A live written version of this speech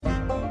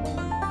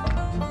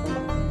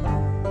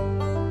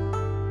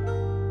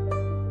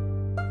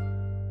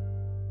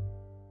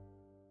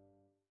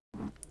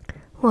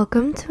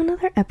Welcome to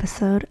another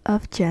episode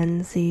of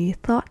Gen Z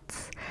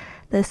Thoughts.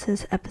 This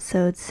is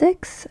episode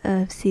 6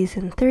 of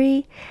season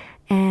 3,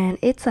 and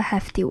it's a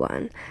hefty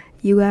one.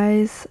 You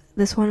guys,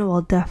 this one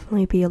will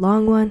definitely be a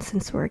long one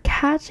since we're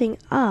catching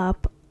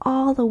up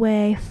all the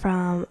way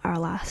from our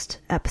last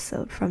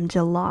episode from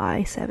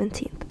July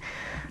 17th.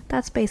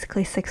 That's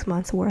basically 6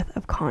 months worth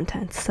of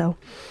content, so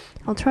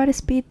I'll try to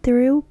speed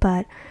through,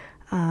 but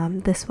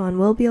this one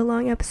will be a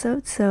long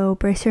episode, so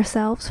brace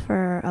yourselves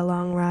for a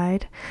long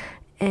ride.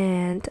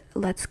 And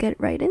let's get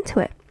right into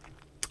it.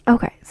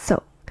 Okay,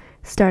 so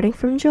starting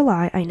from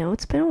July, I know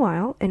it's been a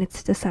while and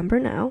it's December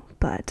now,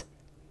 but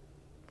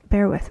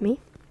bear with me.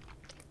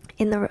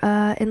 In the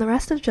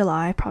rest of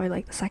July, probably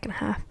like the second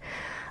half,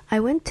 I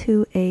went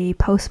to a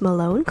Post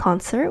Malone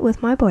concert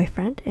with my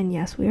boyfriend, and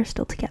yes, we are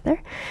still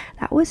together.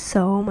 That was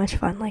so much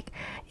fun. Like,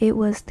 it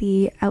was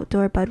the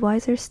outdoor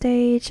Budweiser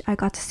stage. I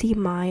got to see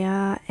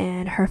Maya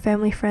and her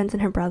family friends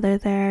and her brother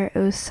there. It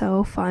was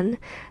so fun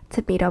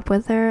to meet up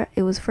with her.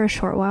 It was for a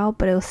short while,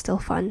 but it was still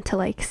fun to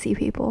like see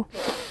people.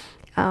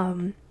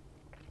 And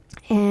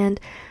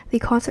the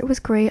concert was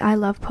great. I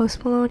love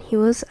Post Malone. He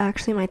was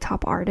actually my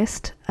top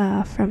artist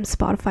from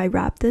Spotify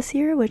Rap this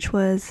year, which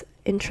was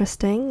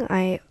interesting.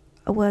 I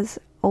was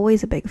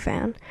always a big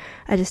fan.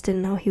 I just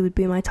didn't know he would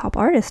be my top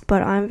artist,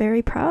 but I'm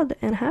very proud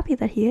and happy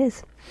that he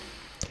is.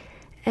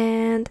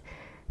 And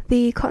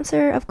the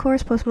concert, of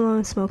course, Post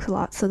Malone smokes a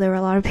lot, so there were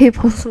a lot of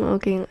people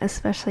smoking,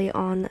 especially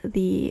on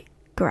the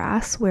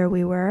grass where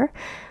we were.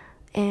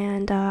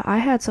 And I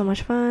had so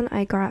much fun.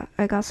 I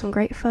got some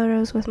great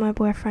photos with my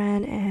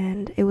boyfriend,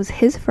 and it was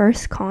his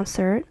first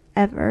concert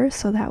ever,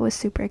 so that was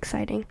super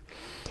exciting.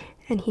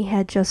 And he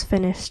had just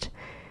finished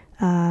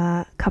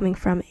coming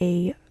from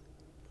a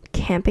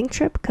camping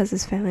trip because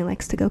his family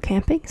likes to go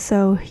camping,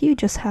 so he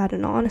just had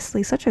an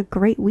honestly such a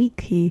great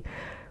week. He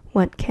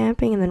went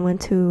camping and then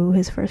went to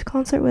his first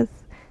concert with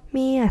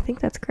me. I think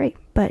that's great.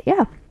 But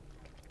yeah,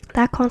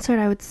 that concert,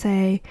 I would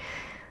say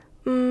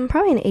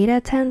probably an 8 out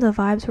of 10. The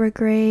vibes were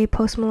great.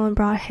 Post Malone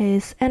brought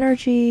his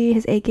energy,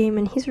 his A game,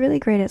 and he's really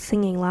great at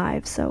singing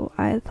live, so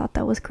I thought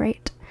that was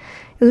great.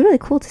 It was really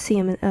cool to see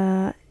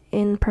him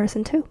in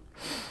person too.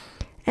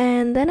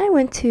 And then I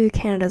went to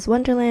Canada's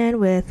Wonderland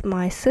with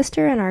my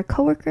sister and our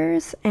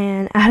coworkers,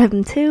 and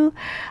Adam too.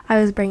 I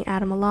was bringing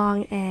Adam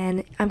along,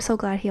 and I'm so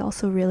glad he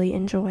also really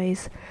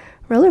enjoys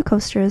roller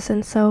coasters,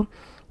 and so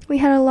we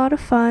had a lot of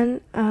fun.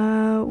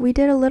 We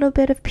did a little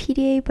bit of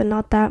PDA, but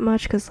not that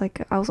much, because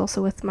like I was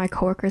also with my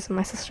coworkers and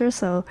my sister,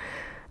 so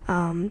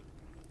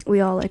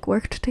we all like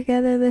worked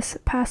together this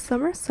past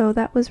summer, so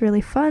that was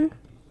really fun.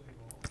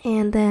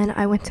 And then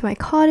I went to my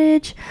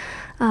cottage.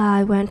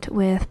 I went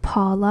with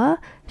Paula,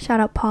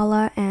 shout out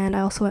Paula, and I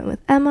also went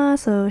with Emma,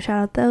 so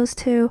shout out those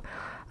two.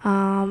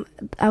 I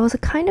was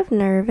kind of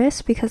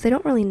nervous because they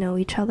don't really know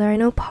each other. I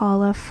know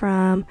Paula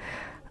from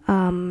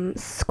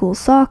school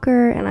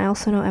soccer, and I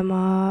also know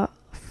Emma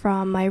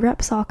from my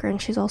rep soccer,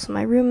 and she's also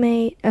my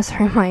roommate,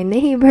 my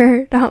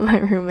neighbor, not my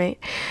roommate.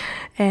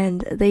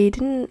 And they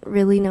didn't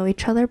really know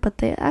each other, but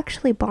they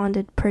actually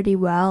bonded pretty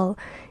well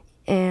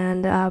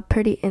and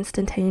pretty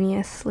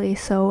instantaneously,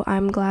 so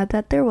I'm glad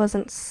that there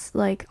wasn't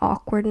like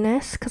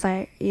awkwardness, because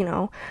I'm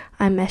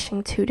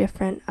meshing two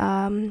different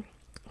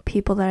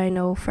people that I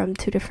know from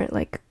two different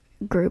like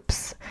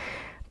groups.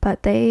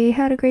 But they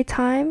had a great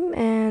time,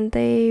 and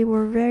they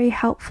were very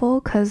helpful,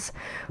 because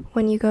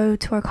when you go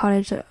to our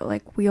cottage,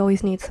 like we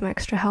always need some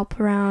extra help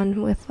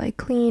around with like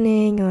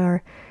cleaning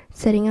or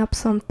setting up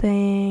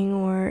something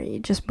or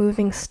just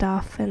moving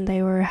stuff, and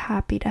they were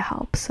happy to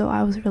help, so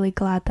I was really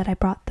glad that I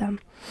brought them.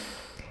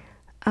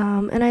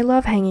 And I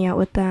love hanging out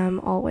with them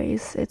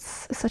always.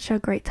 It's such a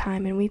great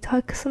time, and we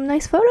took some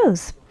nice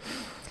photos.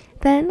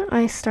 Then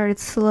I started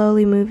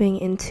slowly moving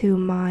into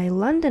my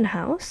London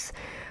house.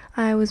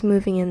 I was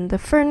moving in the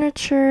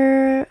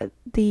furniture,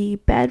 the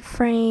bed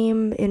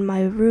frame in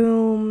my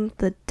room,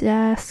 the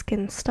desk,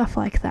 and stuff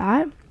like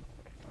that,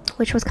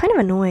 which was kind of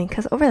annoying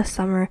because over the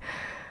summer,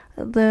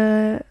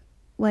 the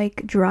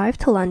like drive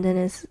to London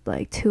is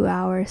like 2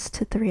 hours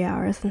to 3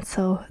 hours, and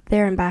so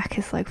there and back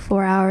is like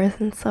 4 hours,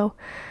 and so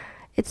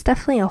it's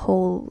definitely a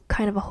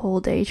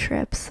whole day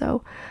trip.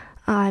 So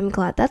I'm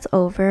glad that's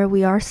over.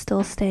 We are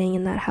still staying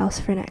in that house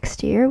for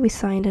next year. We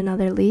signed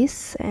another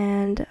lease,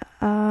 and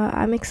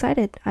I'm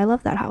excited. I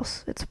love that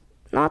house. It's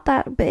not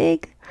that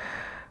big,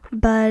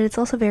 but it's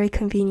also very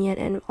convenient,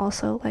 and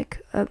also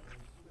like a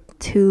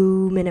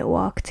 2-minute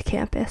walk to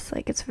campus.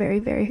 Like, it's very,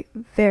 very,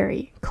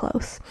 very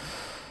close.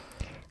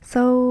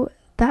 So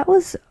that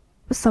was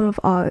some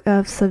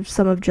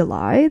of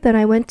July. Then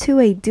I went to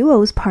a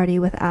duos party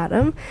with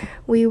Adam.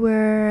 We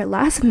were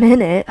last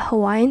minute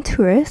Hawaiian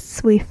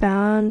tourists. We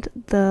found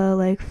the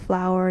like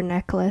flower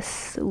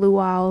necklace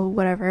luau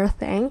whatever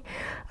thing.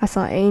 I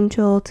saw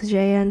Angel,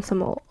 Tajaya, and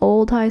some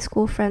old high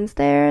school friends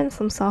there, and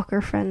some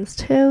soccer friends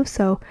too,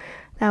 so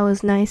that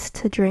was nice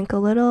to drink a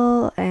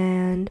little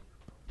and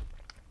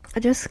I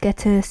just get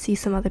to see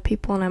some other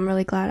people, and I'm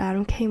really glad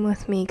Adam came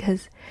with me,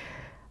 because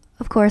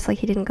Of course, like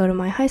he didn't go to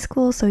my high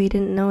school, so he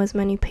didn't know as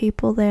many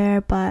people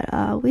there, but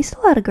we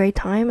still had a great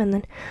time. And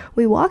then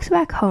we walked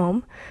back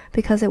home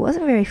because it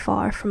wasn't very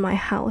far from my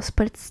house,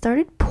 but it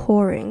started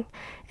pouring.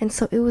 And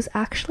so it was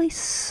actually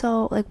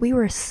so, like, we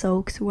were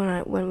soaked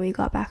when we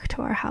got back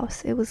to our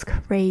house. It was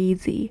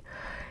crazy.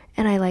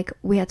 And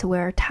we had to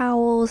wear our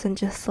towels and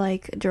just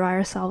like dry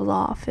ourselves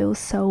off. It was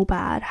so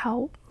bad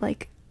how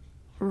like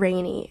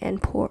rainy and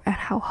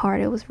how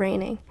hard it was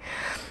raining.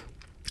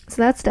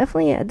 So that's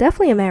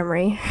definitely a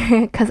memory,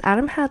 because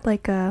Adam had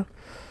like a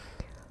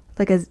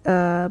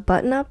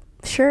button up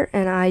shirt,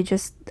 and I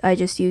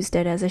just used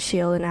it as a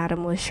shield, and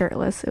Adam was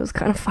shirtless. It was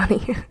kind of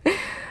funny.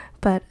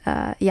 But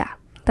yeah,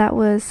 that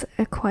was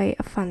quite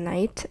a fun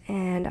night.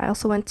 And I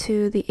also went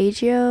to the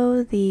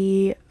AGO,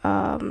 the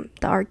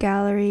art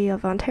gallery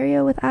of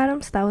Ontario with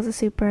Adam. So that was a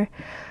super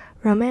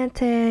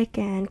romantic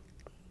and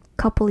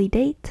coupley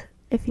date,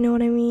 if you know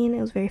what I mean. It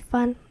was very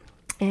fun.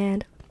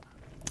 And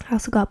I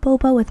also got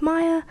boba with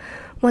Maya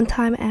one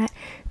time at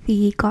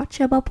the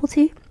Gotcha Bubble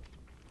Tea,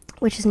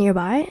 which is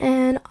nearby,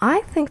 and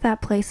I think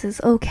that place is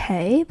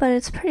okay, but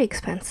it's pretty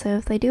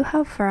expensive. They do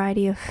have a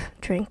variety of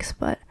drinks,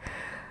 but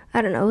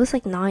I don't know, it was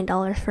like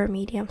 $9 for a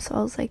medium, so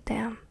I was like,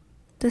 damn,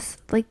 this,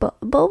 like,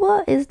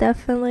 boba is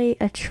definitely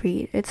a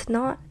treat. It's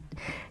not,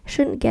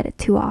 shouldn't get it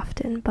too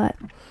often, but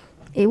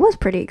it was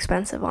pretty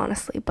expensive,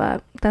 honestly,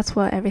 but that's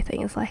what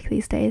everything is like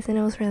these days, and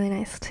it was really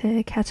nice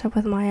to catch up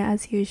with Maya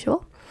as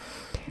usual.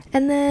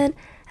 And then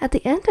at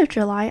the end of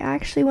July, I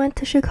actually went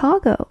to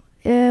Chicago.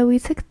 We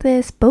took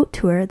this boat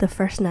tour the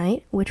first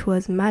night, which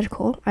was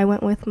magical. I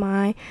went with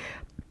my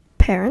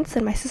parents,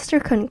 and my sister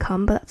couldn't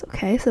come, but that's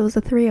okay. So it was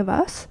the three of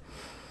us.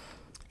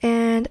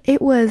 And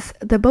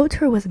the boat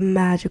tour was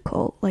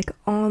magical. Like,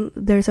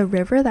 there's a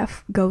river that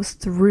goes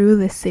through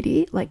the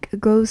city, like it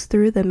goes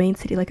through the main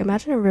city. Like,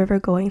 imagine a river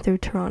going through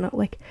Toronto,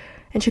 like,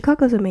 and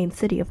Chicago's a main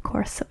city, of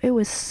course. So it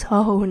was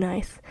so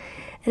nice.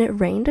 And it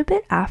rained a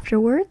bit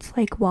afterwards,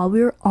 like while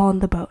we were on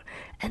the boat.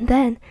 And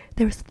then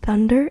there was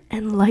thunder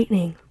and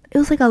lightning. It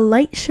was like a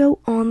light show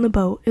on the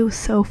boat. It was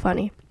so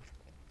funny.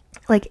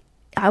 Like,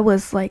 I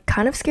was like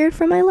kind of scared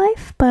for my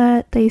life,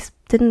 but they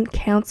didn't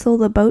cancel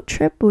the boat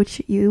trip,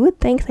 which you would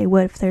think they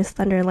would if there's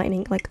thunder and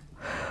lightning like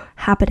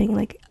happening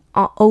like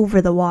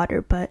over the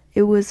water. But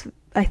it was,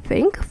 I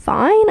think,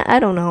 fine. I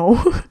don't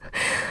know.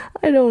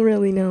 I don't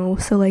really know.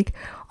 So like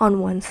on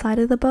one side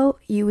of the boat,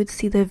 you would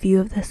see the view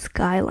of the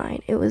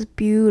skyline. It was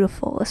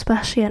beautiful,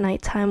 especially at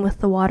nighttime with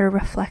the water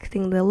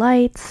reflecting the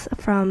lights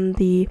from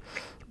the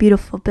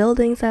beautiful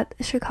buildings that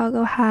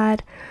Chicago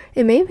had.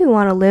 It made me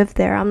want to live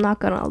there, I'm not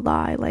gonna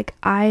lie. Like,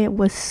 I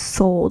was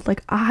sold.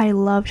 Like, I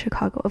love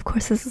Chicago. Of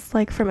course, this is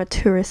like from a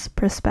tourist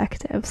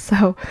perspective,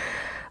 so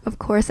of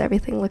course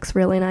everything looks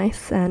really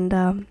nice.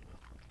 And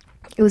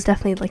it was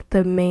definitely like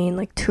the main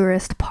like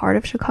tourist part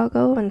of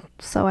Chicago, and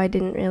so I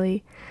didn't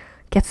really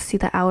get to see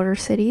the outer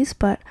cities,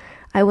 but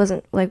I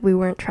wasn't, like, we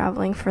weren't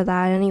traveling for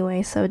that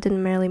anyway, so it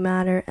didn't really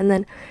matter. And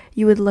then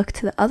you would look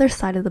to the other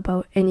side of the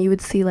boat and you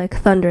would see like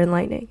thunder and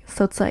lightning.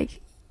 So it's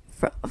like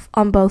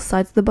on both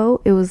sides of the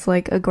boat, it was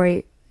like a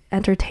great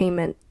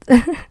entertainment.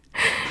 It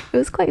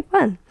was quite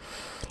fun.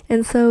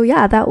 And so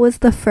yeah, that was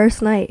the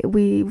first night.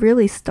 We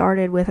really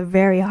started with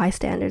very high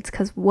standards,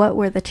 because what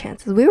were the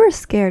chances? We were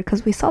scared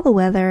because we saw the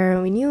weather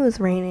and we knew it was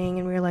raining,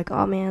 and we were like,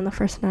 oh man, the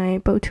first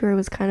night boat tour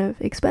was kind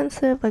of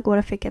expensive. Like, what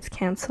if it gets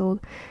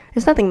canceled?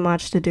 There's nothing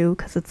much to do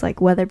because it's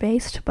like weather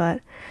based, but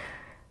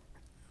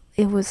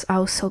I was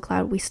so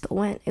glad we still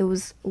went. It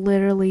was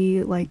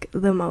literally like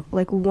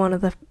one of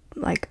the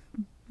like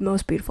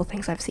most beautiful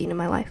things I've seen in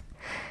my life.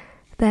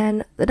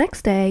 Then the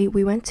next day,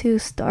 we went to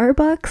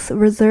Starbucks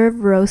Reserve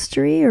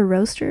Roastery, or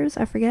Roasters,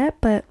 I forget,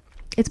 but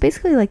it's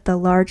basically like the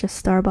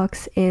largest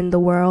Starbucks in the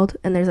world,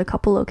 and there's a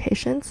couple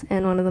locations,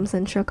 and one of them's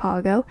in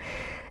Chicago.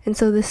 And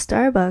so this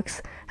Starbucks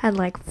had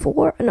like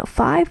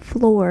 5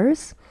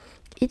 floors.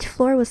 Each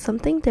floor was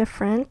something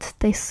different.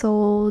 They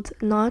sold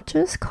not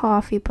just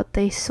coffee, but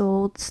they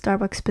sold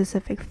Starbucks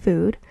specific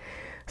food.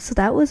 So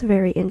that was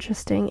very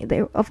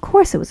interesting. Of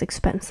course it was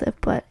expensive,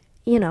 but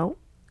you know,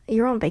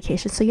 you're on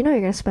vacation, so you know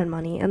you're gonna spend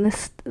money, and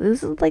this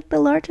is like the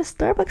largest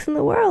Starbucks in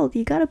the world.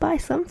 You gotta buy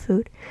some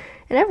food,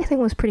 and everything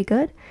was pretty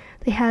good.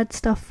 They had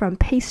stuff from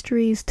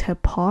pastries to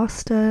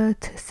pasta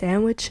to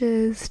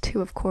sandwiches to,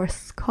 of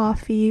course,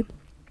 coffee.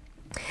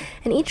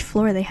 And each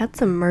floor they had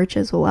some merch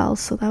as well,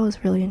 so that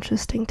was really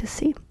interesting to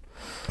see.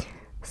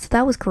 So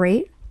that was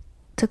great.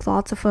 Took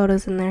lots of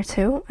photos in there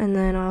too, and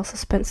then I also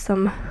spent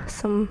some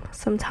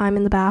time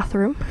in the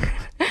bathroom.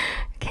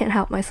 Can't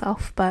help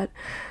myself, but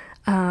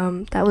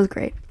that was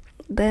great.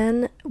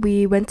 Then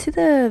we went to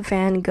the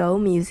Van Gogh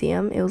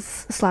Museum. It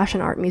was /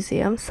 an art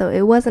museum. So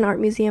it was an art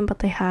museum, but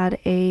they had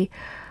a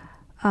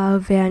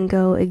Van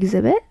Gogh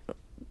exhibit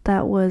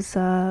that was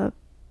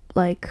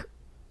like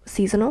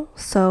seasonal.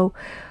 So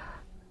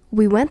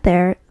we went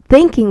there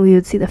thinking we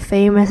would see the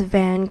famous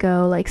Van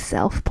Gogh like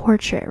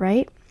self-portrait,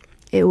 right?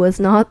 It was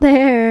not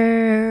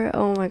there.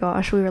 Oh my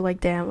gosh, we were like,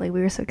 damn, like we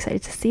were so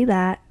excited to see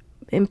that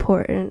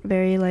important,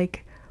 very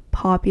like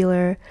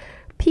popular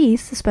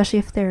piece, especially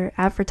if they're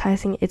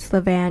advertising it's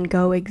the Van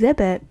Gogh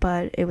exhibit,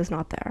 but it was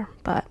not there.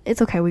 But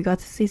it's okay, we got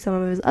to see some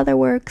of his other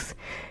works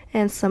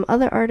and some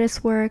other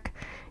artists' work.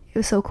 It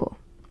was so cool.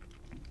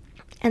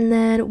 And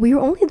then we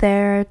were only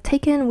there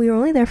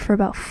for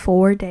about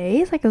 4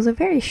 days. Like, it was a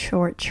very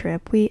short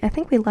trip. I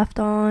think we left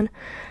on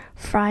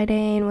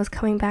Friday and was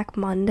coming back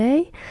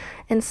Monday,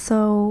 and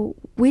so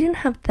we didn't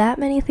have that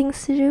many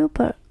things to do,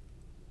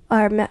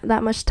 or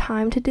that much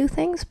time to do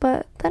things.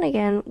 But then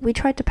again, we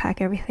tried to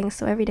pack everything,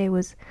 so every day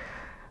was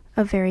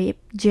a very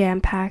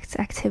jam-packed,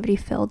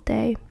 activity-filled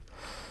day.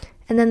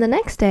 And then the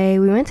next day,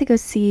 we went to go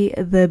see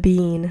the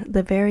Bean,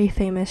 the very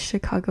famous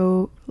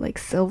Chicago, like,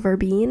 silver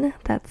bean.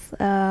 That's,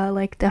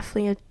 like,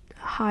 definitely a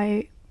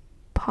high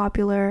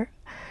popular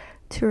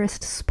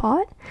tourist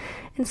spot.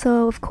 And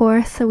so, of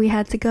course, we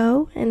had to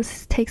go and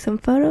take some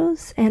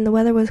photos, and the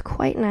weather was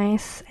quite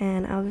nice,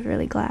 and I was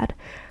really glad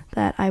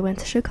that I went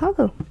to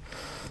Chicago.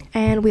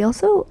 And we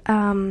also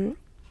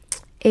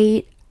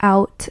ate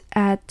out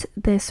at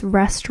this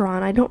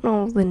restaurant. I don't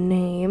know the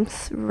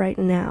names right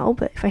now,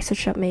 but if I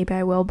search up, maybe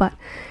I will. But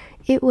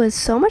it was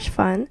so much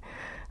fun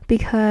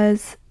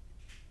because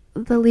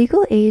the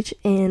legal age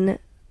in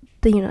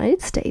the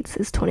United States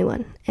is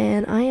 21,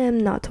 and I am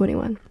not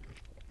 21.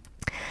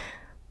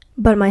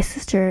 But my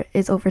sister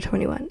is over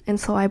 21, and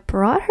so I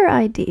brought her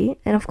ID,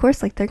 and of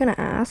course, like, they're gonna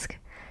ask,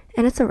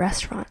 and it's a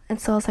restaurant, and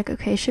so I was like,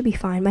 okay, it should be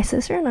fine. My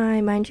sister and I,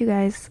 mind you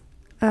guys,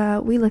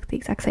 we look the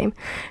exact same,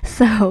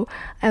 so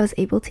I was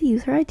able to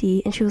use her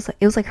ID, and she was like,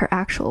 it was like her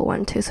actual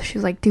one too, so she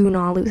was like, do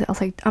not lose it. I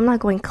was like, I'm not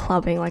going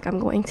clubbing, like, I'm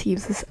going to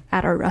use this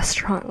at a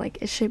restaurant,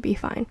 like, it should be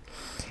fine.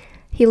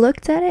 He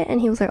looked at it and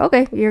he was like,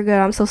 okay, you're good,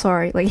 I'm so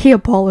sorry. Like, he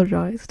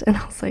apologized, and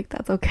I was like,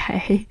 that's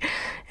okay.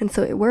 And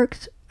so it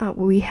worked.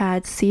 We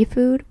had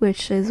seafood,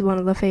 which is one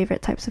of the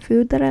favorite types of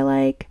food that I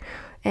like,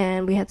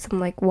 and we had some,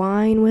 like,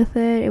 wine with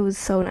it. It was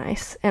so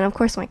nice. And of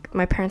course,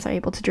 my parents are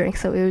able to drink,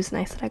 so it was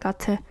nice that I got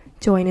to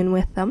join in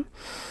with them.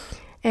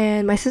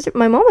 And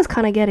my mom was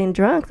kind of getting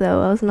drunk,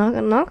 though. I was not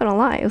gonna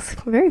lie, it was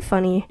very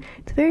funny.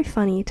 It's very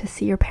funny to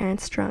see your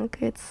parents drunk.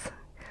 It's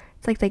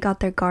like they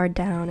got their guard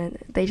down and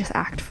they just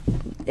act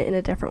in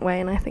a different way,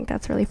 and I think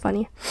that's really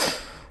funny.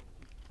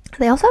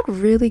 They also had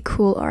really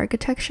cool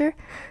architecture,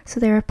 so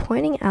they were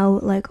pointing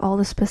out, like, all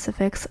the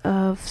specifics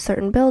of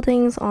certain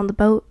buildings on the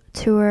boat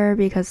tour,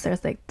 because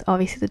there's, like,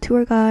 obviously the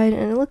tour guide,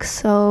 and it looks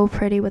so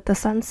pretty with the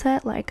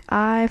sunset. Like,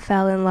 I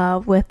fell in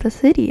love with the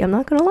city, I'm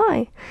not gonna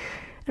lie.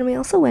 And we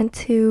also went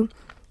to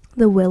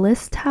the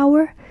Willis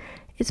Tower.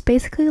 It's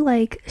basically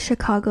like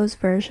Chicago's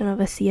version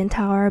of a CN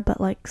Tower, but,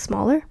 like,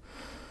 smaller.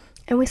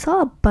 And we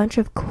saw a bunch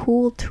of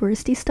cool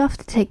touristy stuff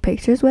to take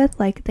pictures with.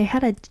 Like, they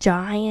had a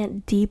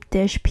giant deep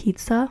dish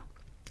pizza.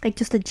 Like,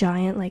 just a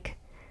giant, like,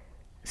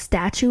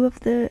 statue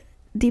of the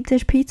deep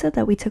dish pizza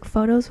that we took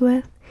photos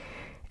with.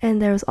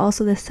 And there was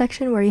also this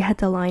section where you had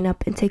to line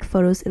up and take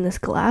photos in this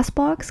glass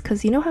box.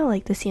 Because you know how,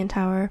 like, the CN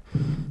Tower,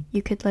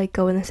 you could, like,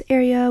 go in this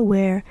area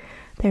where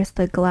there's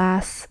the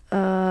glass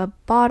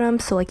bottom.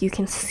 So, like, you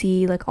can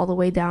see, like, all the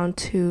way down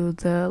to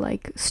the,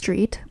 like,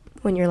 street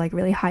when you're, like,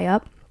 really high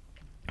up.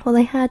 Well,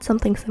 they had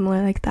something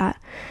similar like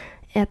that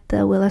at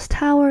the Willis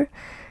Tower,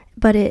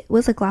 but it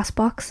was a glass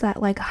box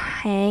that, like,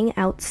 hang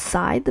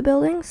outside the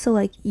building. So,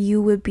 like,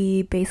 you would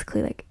be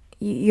basically, like,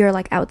 you're,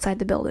 like, outside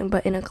the building,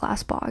 but in a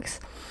glass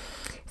box.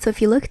 So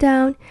if you look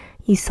down,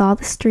 you saw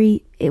the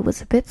street. It was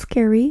a bit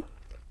scary.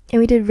 And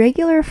we did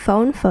regular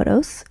phone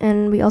photos,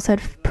 and we also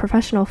had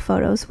professional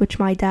photos, which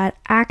my dad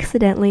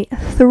accidentally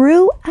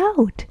threw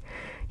out.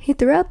 He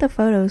threw out the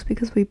photos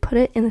because we put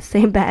it in the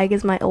same bag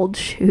as my old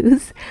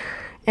shoes.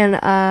 And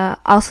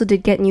also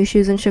did get new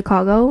shoes in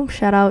Chicago.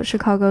 Shout out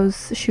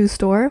Chicago's shoe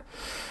store.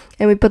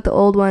 And we put the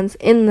old ones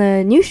in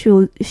the new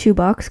shoe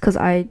box because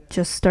I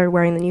just started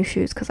wearing the new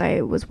shoes because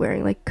I was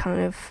wearing, like, kind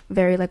of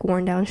very, like,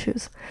 worn down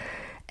shoes.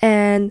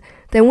 And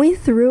then we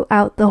threw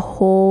out the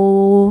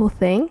whole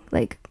thing.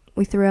 Like,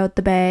 we threw out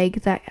the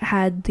bag that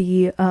had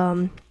the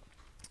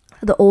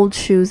old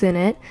shoes in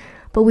it.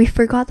 But we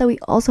forgot that we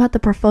also had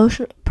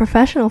the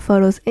professional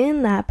photos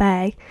in that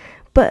bag.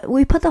 But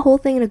we put the whole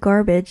thing in a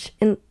garbage,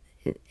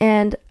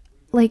 and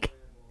like,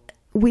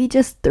 we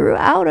just threw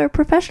out our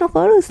professional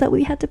photos that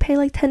we had to pay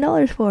like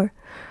 $10 for.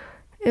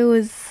 It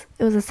was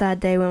a sad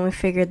day when we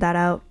figured that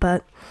out,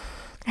 but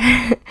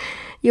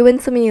you win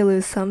some and you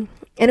lose some.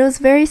 And it was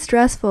very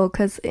stressful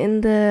because in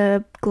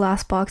the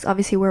glass box,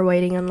 obviously we're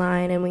waiting in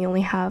line and we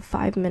only have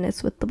 5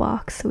 minutes with the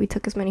box, so we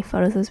took as many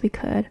photos as we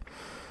could.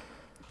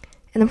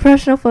 And the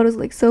professional photos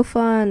look so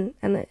fun,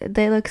 and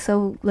they look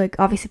so, like,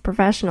 obviously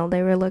professional.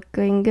 They were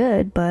looking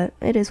good, but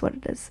it is what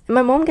it is. And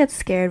my mom gets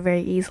scared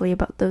very easily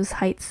about those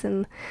heights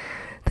and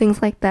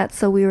things like that,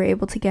 so we were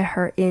able to get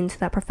her into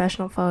that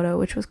professional photo,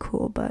 which was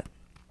cool, but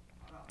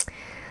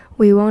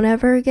we won't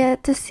ever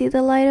get to see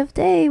the light of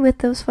day with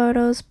those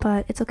photos,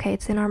 but it's okay.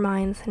 It's in our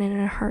minds and in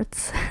our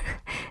hearts.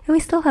 And we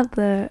still have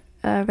the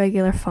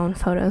regular phone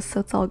photos, so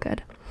it's all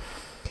good.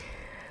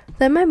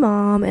 Then my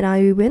mom and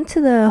I went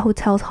to the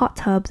hotel's hot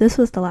tub. This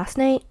was the last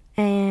night.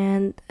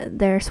 and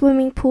their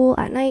swimming pool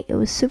at night. It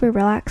was super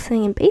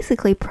relaxing and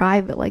basically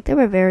private. Like, there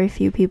were very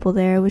few people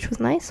there, which was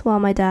nice, while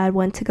my dad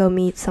went to go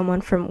meet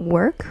someone from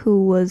work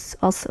who was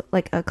also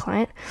like a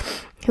client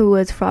who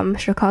was from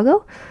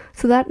Chicago.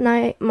 So that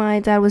night my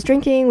dad was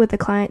drinking with the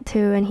client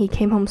too, and he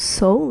came home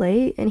so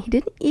late and he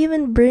didn't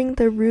even bring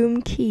the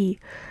room key.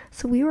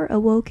 So we were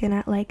awoken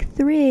at like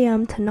 3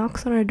 a.m. to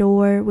knocks on our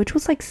door, which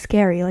was like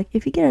scary. Like,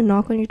 if you get a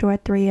knock on your door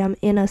at 3 a.m.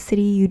 in a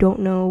city you don't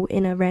know,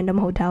 in a random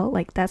hotel,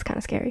 like, that's kind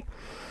of scary.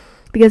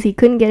 Because he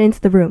couldn't get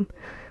into the room.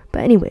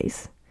 But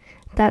anyways,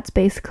 that's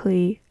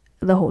basically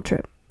the whole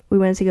trip. We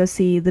went to go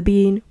see the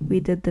Bean.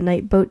 We did the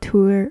night boat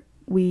tour.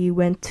 We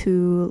went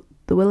to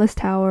the Willis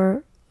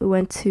Tower. We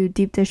went to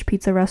Deep Dish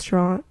Pizza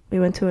restaurant. We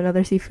went to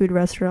another seafood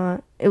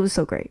restaurant. It was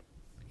so great.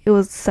 It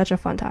was such a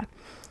fun time.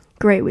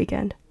 Great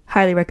weekend.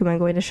 Highly recommend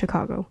going to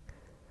Chicago.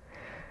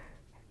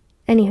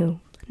 Anywho,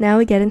 now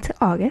we get into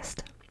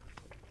August.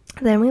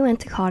 Then we went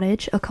to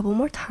cottage a couple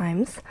more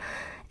times,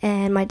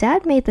 and my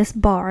dad made this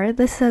bar.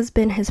 This has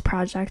been his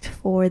project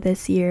for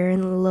this year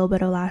and a little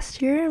bit of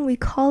last year, and we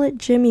call it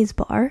Jimmy's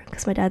Bar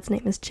because my dad's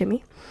name is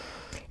Jimmy.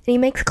 And he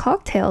makes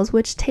cocktails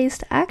which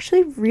taste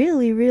actually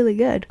really, really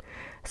good.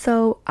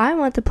 So I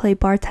want to play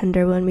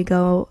bartender when we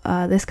go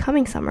this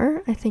coming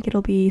summer. I think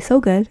it'll be so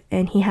good.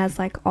 And he has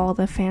like all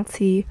the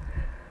fancy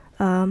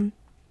all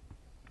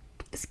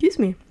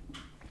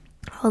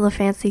the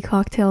fancy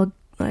cocktail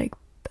like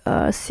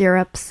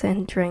syrups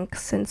and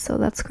drinks, and so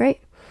that's great.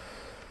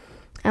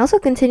 I also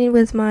continued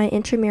with my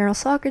intramural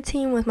soccer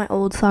team with my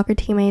old soccer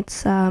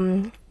teammates,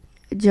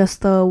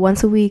 just the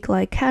once a week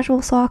like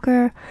casual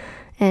soccer,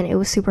 and it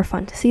was super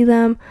fun to see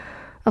them.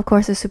 Of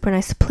course, it's super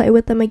nice to play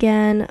with them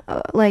again.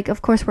 Like,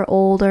 of course, we're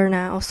older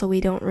now, so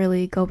we don't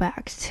really go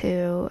back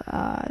to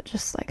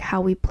just like how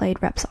we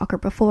played rep soccer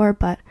before,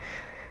 but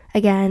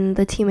again,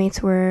 the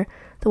teammates were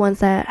the ones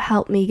that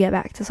helped me get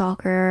back to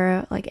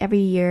soccer like every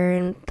year,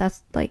 and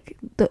that's like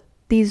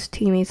these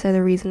teammates are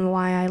the reason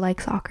why I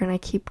like soccer and I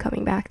keep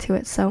coming back to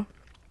it. So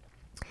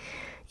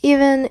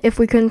even if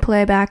we couldn't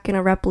play back in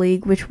a rep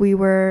league, which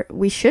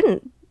we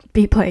shouldn't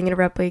be playing in a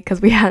rep league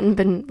because we hadn't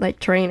been like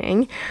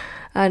training,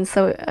 and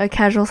so a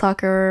casual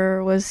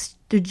soccer was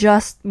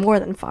just more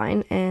than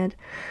fine. And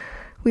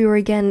we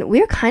were kind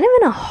of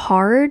in a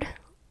hard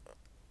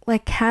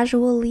like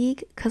casual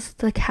league, because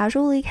the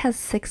casual league has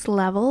 6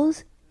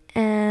 levels,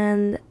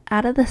 and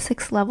out of the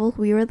 6 levels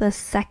we were the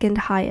second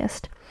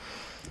highest.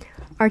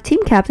 Our team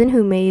captain,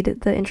 who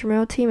made the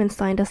intramural team and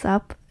signed us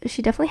up,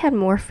 she definitely had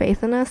more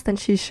faith in us than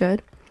she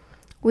should.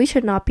 We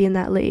should not be in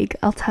that league.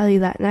 I'll tell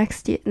you that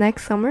next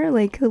summer,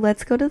 like,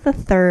 let's go to the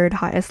 3rd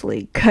highest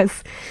league,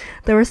 because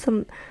there were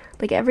some,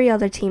 like, every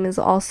other team is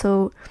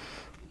also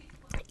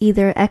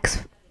either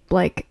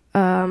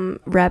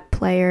rep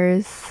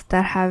players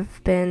that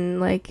have been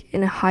like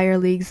in higher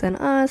leagues than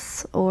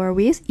us, or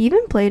we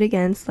even played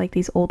against like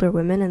these older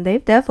women and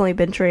they've definitely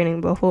been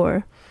training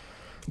before.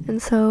 And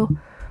so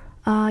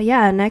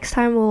next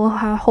time we'll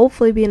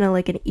hopefully be in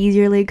an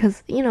easier league,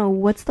 because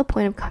what's the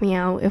point of coming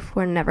out if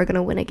we're never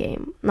gonna win a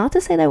game? Not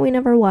to say that we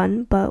never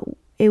won, but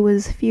it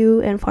was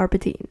few and far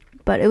between.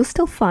 But it was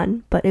still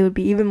fun, but it would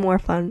be even more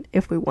fun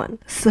if we won.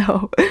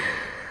 So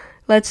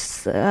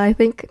I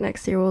think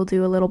next year we'll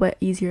do a little bit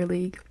easier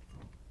league.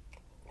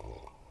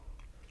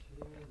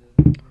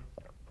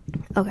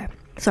 Okay,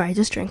 sorry, I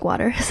just drank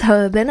water.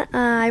 So then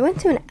I went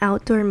to an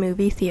outdoor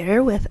movie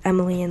theater with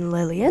Emily and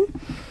Lillian.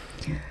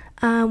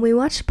 We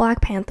watched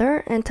Black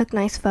Panther and took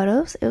nice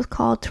photos. It was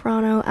called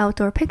Toronto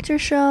Outdoor Picture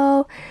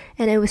Show,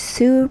 and it was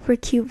super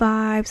cute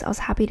vibes. I was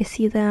happy to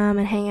see them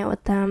and hang out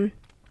with them.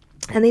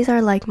 And these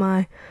are like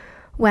my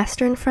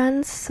Western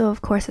friends, so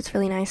of course it's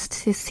really nice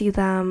to see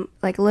them.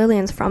 Like,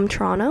 Lillian's from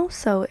Toronto,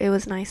 so it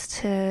was nice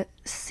to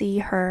see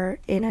her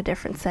in a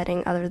different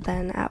setting other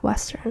than at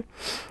Western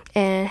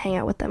and hang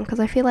out with them, because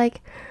I feel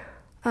like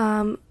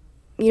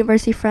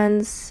university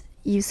friends,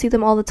 you see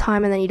them all the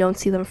time and then you don't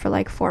see them for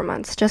like 4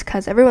 months, just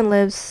because everyone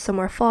lives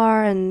somewhere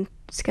far and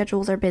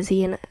schedules are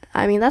busy. And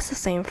I mean, that's the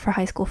same for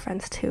high school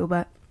friends too,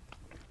 but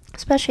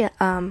especially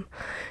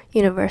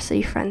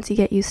university friends, you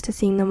get used to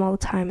seeing them all the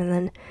time and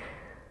then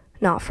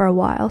not for a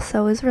while.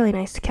 So it was really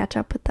nice to catch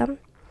up with them.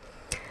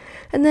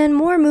 And then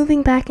more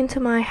moving back into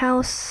my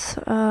house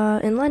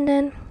in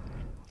London.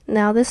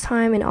 Now this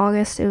time in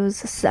August, it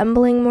was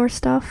assembling more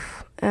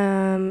stuff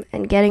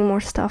and getting more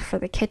stuff for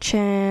the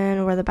kitchen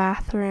or the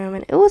bathroom,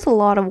 and it was a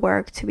lot of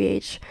work to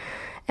BH.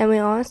 And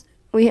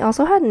we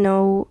also had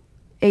no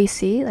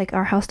AC. Like,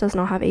 our house does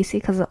not have AC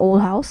because it's an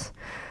old house,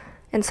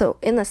 and so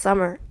in the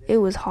summer it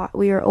was hot.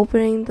 We were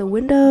opening the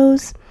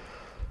windows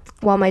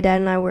while my dad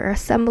and I were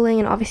assembling,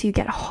 and obviously you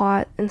get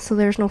hot, and so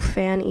there's no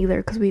fan either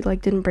because we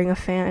didn't bring a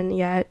fan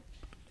yet,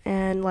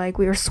 and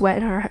we were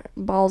sweating our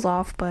balls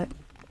off. But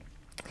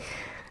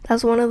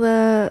that's one of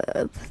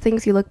the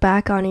things you look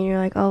back on and you're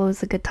like, oh, it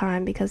was a good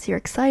time, because you're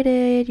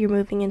excited. You're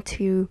moving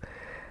into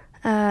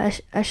a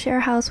share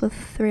house with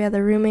 3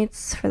 other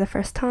roommates for the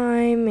first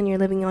time, and you're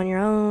living on your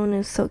own. It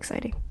was so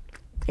exciting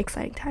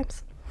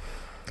times.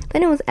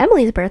 Then it was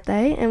Emily's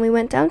birthday, and we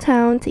went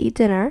downtown to eat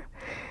dinner,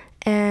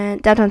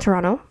 and downtown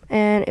Toronto,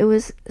 and it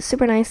was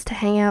super nice to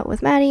hang out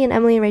with Maddie and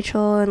Emily and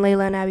Rachel and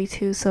Layla and Abby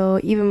too, so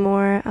even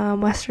more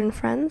Western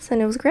friends,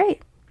 and it was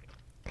great.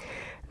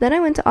 Then I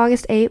went to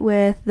August 8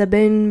 with the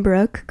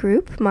Binbrook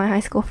group, my high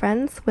school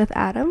friends, with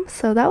Adam,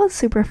 so that was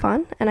super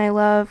fun, and I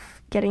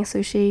love getting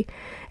sushi,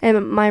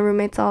 and my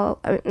roommates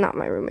not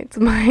my roommates,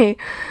 my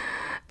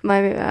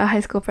high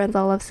school friends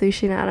all love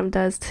sushi, and Adam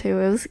does too.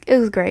 It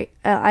was great.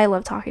 I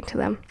love talking to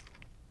them.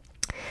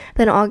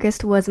 Then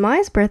August was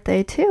Maya's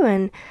birthday too,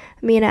 and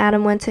me and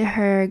Adam went to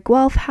her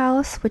Guelph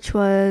house, which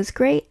was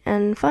great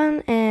and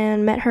fun,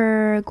 and met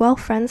her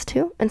Guelph friends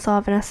too, and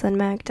saw Vanessa and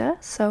Magda.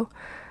 So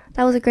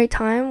that was a great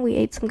time. We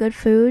ate some good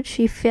food.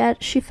 She fed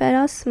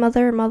us,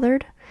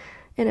 mothered,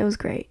 and it was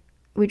great.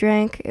 We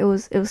drank. It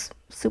was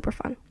super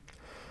fun.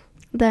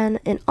 Then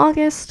in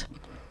August,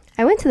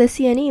 I went to the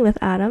CNE with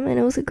Adam, and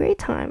it was a great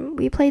time.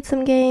 We played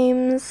some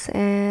games,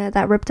 and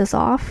that ripped us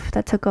off.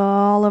 That took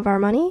all of our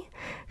money,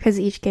 because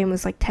each game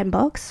was like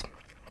 $10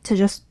 to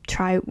just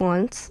try it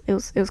once. It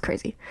was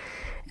crazy.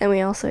 And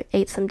we also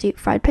ate some deep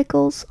fried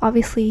pickles.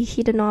 Obviously,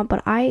 he did not,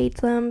 but I ate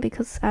them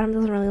because Adam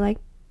doesn't really like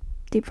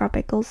deep fried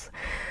pickles.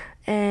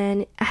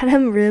 And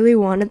Adam really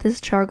wanted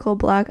this charcoal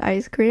black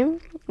ice cream,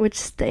 which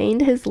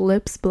stained his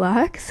lips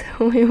black,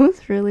 so it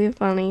was really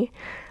funny.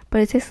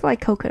 But it tasted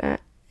like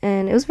coconut,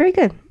 and it was very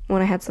good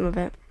when I had some of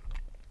it.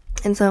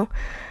 And so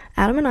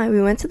Adam and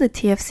we went to the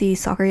TFC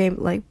soccer game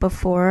like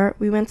before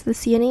we went to the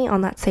CNE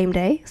on that same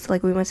day. So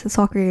like we went to the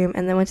soccer game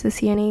and then went to the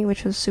CNE,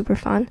 which was super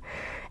fun.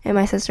 And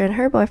my sister and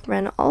her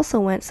boyfriend also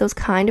went, so it was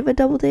kind of a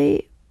double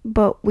date,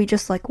 but we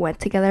just like went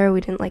together. We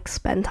didn't like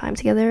spend time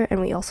together,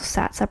 and we also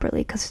sat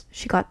separately because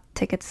she got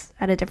tickets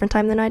at a different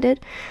time than I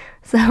did.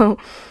 So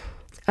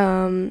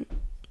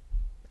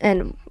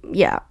and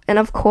yeah, and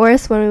of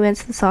course when we went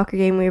to the soccer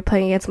game, we were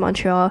playing against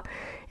Montreal,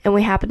 and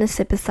we happened to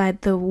sit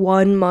beside the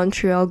one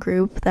Montreal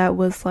group that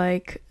was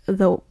like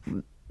the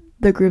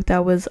group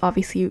that was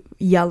obviously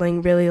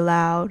yelling really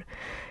loud,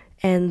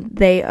 and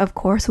they of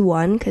course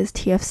won because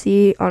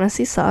TFC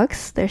honestly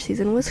sucks. Their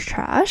season was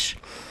trash,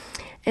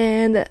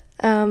 and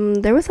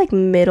there was like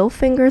middle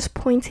fingers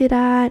pointed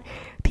at,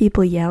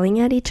 people yelling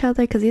at each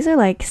other, because these are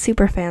like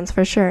super fans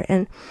for sure.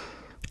 And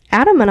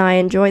Adam and I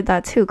enjoyed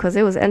that too, because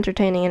it was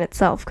entertaining in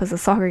itself, because the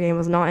soccer game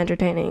was not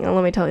entertaining, and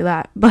let me tell you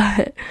that.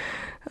 But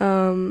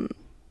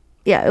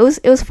yeah, it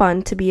was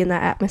fun to be in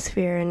that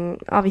atmosphere,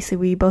 and obviously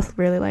we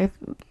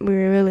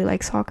really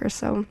like soccer,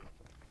 so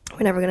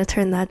we're never gonna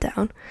turn that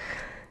down.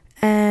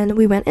 And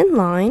we went in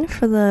line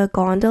for the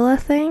gondola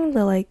thing,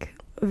 the like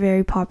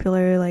very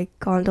popular like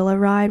gondola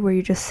ride where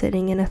you're just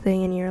sitting in a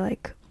thing and you're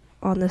like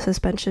on the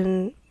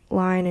suspension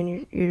line,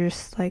 and you're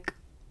just like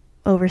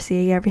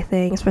overseeing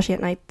everything, especially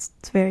at night.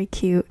 It's very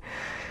cute,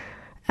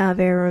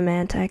 very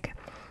romantic.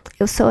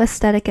 It was so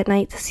aesthetic at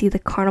night to see the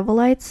carnival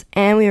lights,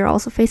 and we were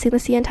also facing the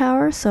CN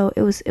Tower, so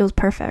it was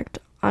perfect.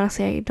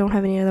 Honestly, I don't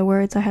have any other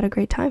words. I had a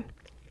great time.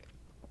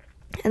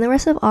 And the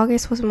rest of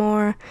August was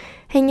more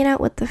hanging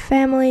out with the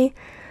family,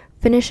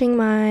 finishing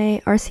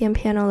my RCM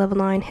Piano Level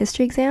 9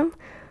 history exam,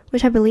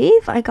 which I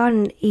believe I got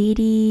an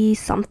 80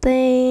 something,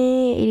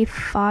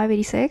 85,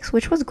 86,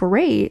 which was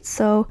great.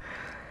 So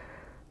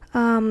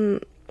now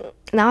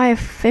I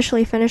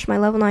officially finished my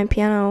Level 9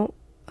 piano.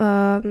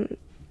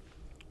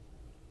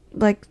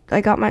 Like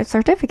I got my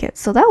certificate,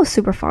 so that was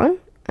super fun.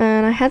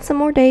 And I had some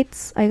more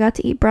dates. I got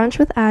to eat brunch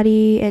with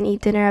Addie and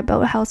eat dinner at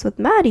Boathouse with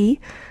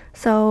Maddie.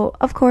 So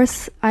of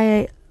course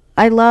I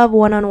love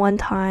one-on-one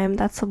time.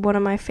 That's one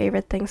of my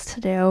favorite things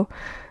to do.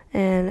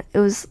 And it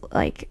was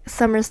like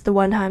summer's the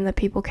one time that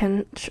people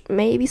can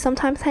maybe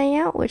sometimes hang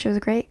out, which was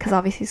great because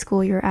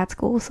obviously you're at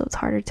school, so it's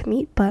harder to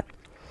meet. But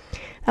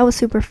that was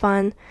super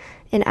fun.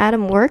 And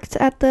Adam worked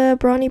at the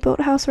Brawny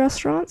Boathouse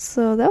restaurant,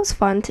 so that was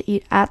fun to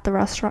eat at the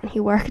restaurant he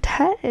worked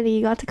at, and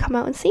he got to come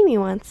out and see me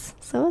once,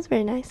 so it was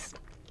very nice.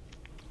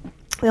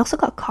 We also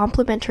got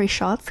complimentary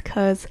shots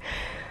because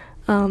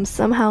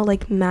somehow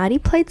like Maddie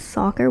played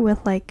soccer with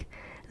like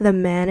the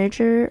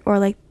manager, or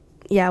like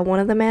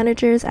one of the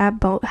managers at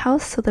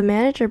Boathouse, so the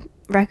manager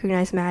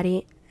recognized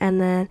Maddie,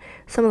 and then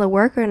some of the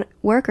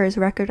workers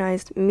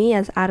recognized me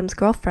as Adam's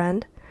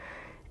girlfriend,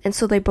 and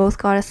so they both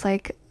got us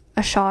like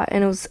a shot,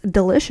 and it was a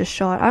delicious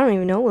shot. I don't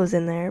even know what was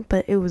in there,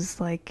 but it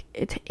was like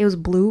it was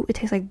blue. It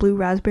tastes like blue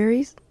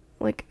raspberries.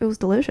 Like it was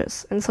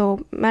delicious. And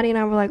so Maddie and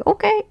I were like,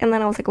 okay. And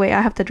then I was like, wait, I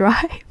have to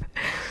drive,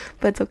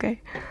 but it's okay.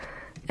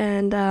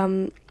 And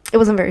it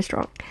wasn't very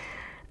strong.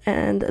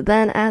 And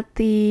then at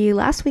the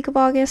last week of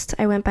August,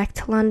 I went back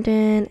to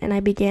London and I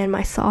began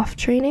my soft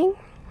training,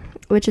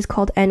 which is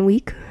called N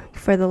week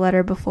for the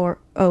letter before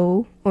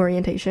O,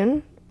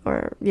 orientation,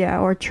 or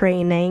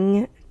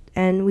training.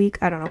 N week,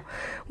 I don't know,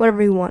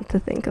 whatever you want to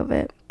think of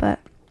it. But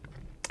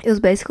it was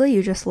basically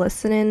you just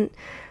listen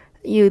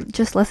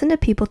to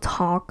people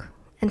talk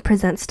and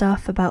present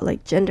stuff about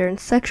like gender and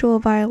sexual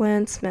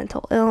violence,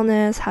 mental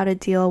illness, how to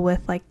deal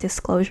with like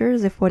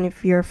disclosures if one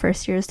of your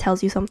first years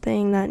tells you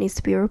something that needs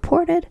to be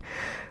reported,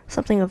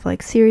 something of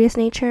like serious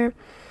nature,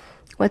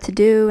 what to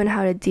do and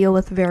how to deal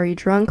with very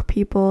drunk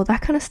people,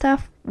 that kind of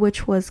stuff,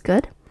 which was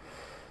good.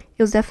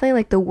 it was definitely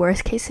like the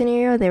worst case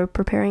scenario they were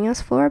preparing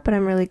us for, but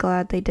I'm really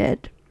glad they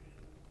did.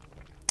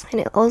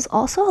 And it was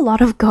also a lot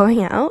of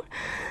going out,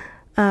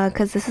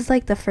 because this is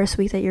like the first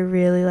week that you're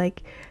really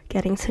like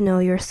getting to know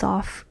your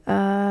soft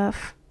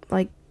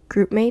like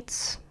group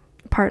mates,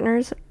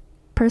 partners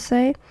per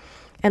se,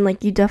 and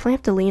like you definitely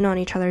have to lean on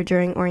each other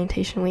during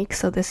orientation week,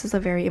 so this is a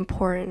very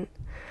important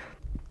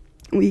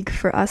week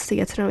for us to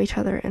get to know each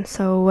other. And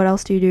so what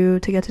else do you do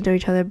to get to know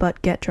each other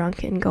but get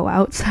drunk and go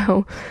out?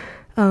 So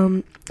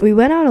we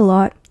went out a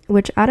lot,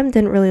 which Adam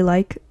didn't really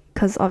like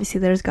because obviously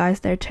there's guys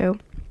there too,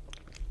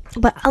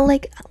 but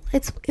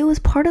it was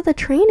part of the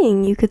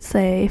training, you could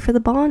say, for the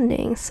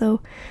bonding.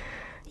 So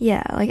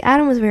yeah, like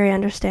Adam was very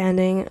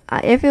understanding.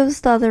 If it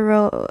was the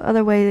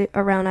other way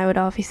around, I would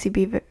obviously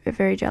be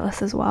very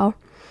jealous as well,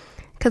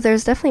 because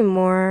there's definitely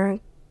more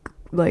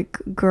like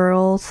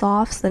girl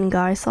softs than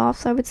guy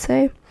softs, I would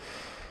say.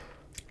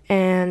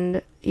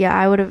 And yeah,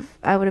 I would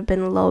have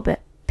been a little bit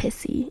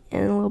pissy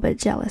and a little bit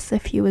jealous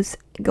if he was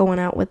going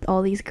out with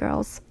all these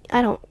girls.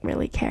 I don't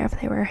really care if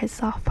they were his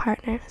soft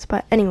partners,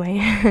 but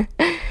anyway,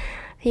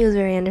 he was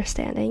very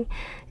understanding.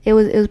 It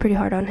was pretty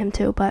hard on him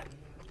too, but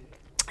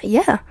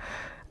yeah.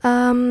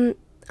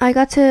 I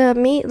got to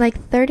meet like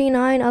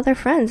 39 other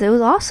friends. It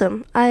was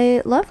awesome.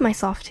 I love my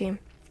soft team.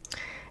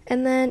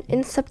 And then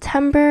in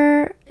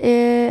September,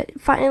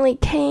 it finally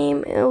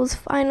came. It was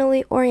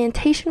finally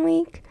orientation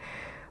week,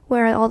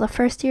 where all the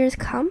first years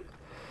come.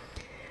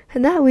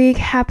 And that week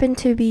happened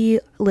to be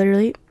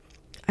literally,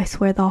 I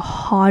swear, the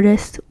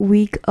hottest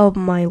week of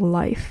my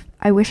life.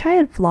 I wish I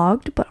had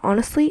vlogged, but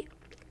honestly,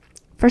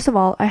 first of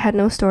all, I had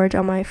no storage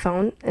on my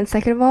phone, and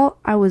second of all,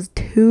 I was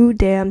too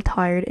damn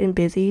tired and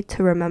busy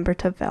to remember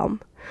to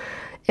film.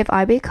 If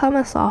I become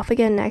a soph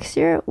again next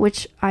year,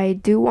 which I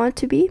do want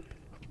to be,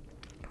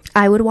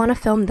 I would want to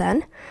film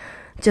then,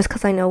 just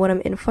because I know what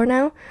I'm in for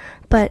now.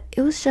 But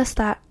it was just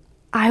that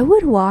I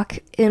would walk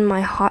in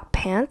my hot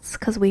pants,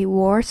 because we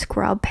wore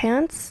scrub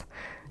pants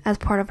as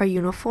part of our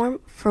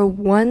uniform, for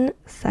 1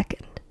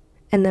 second.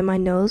 And then my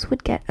nose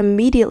would get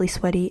immediately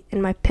sweaty,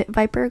 and my Pit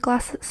Viper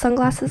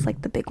sunglasses,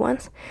 like the big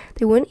ones,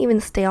 they wouldn't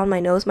even stay on my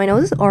nose. My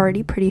nose is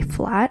already pretty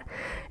flat,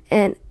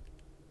 and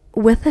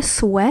with the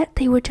sweat,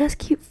 they would just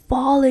keep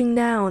falling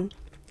down.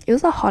 It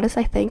was the hottest,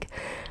 I think,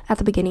 at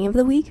the beginning of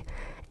the week.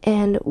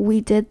 And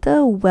we did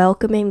the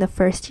welcoming the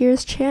first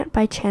years chant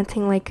by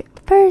chanting like,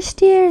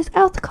 first years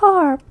out the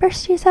car,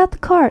 first years out the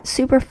car.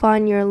 Super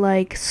fun. You're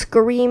like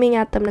screaming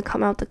at them to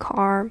come out the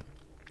car.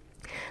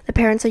 The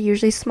parents are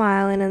usually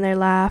smiling and they're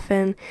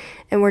laughing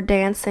and we're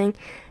dancing,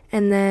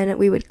 and then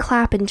we would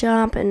clap and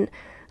jump, and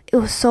it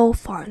was so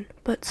fun,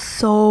 but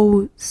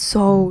so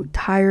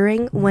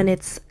tiring when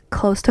it's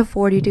close to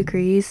 40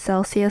 degrees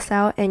Celsius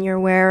out and you're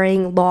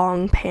wearing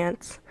long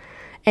pants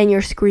and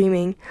you're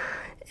screaming.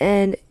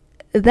 And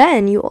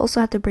then you also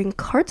have to bring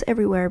carts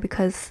everywhere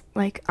because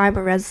like I'm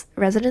a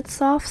resident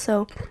soph,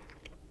 so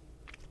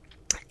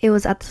it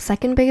was at the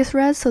second biggest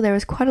res, so there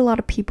was quite a lot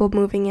of people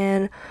moving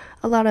in,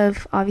 a lot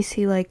of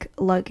obviously like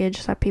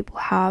luggage that people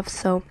have.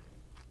 So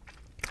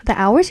the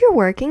hours you're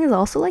working is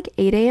also like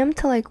 8 a.m.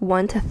 to like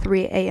 1 to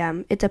 3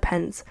 a.m. It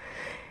depends.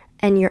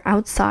 And you're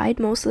outside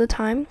most of the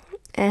time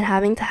and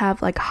having to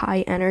have like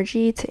high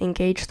energy to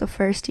engage the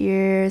first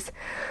years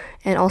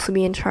and also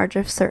be in charge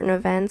of certain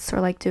events,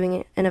 or like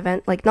doing an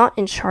event, like not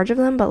in charge of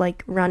them, but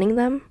like running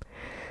them.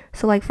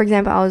 So like, for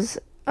example, I was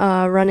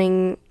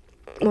running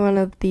one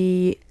of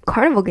the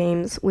carnival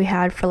games we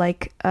had for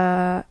like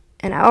an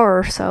hour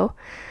or so,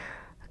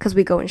 because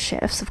we go in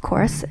shifts, of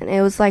course, and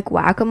it was like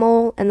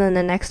whack-a-mole, and then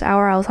the next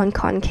hour I was on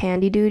cotton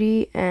candy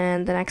duty,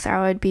 and the next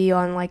hour I'd be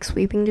on like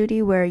sweeping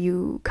duty, where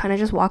you kind of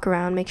just walk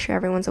around, make sure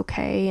everyone's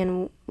okay,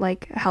 and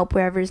like help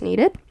wherever's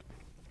needed.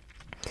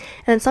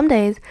 And then some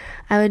days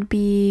I would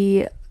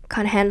be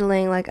kind of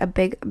handling like a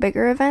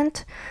bigger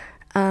event,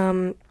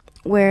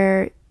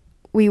 where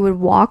we would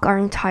walk our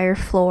entire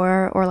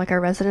floor or like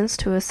our residence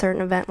to a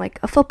certain event, like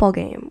a football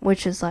game,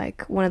 which is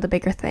like one of the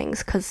bigger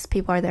things because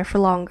people are there for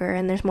longer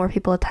and there's more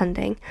people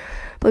attending.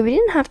 But we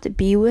didn't have to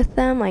be with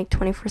them like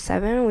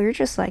 24/7. We were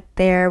just like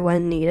there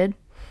when needed.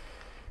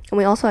 And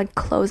we also had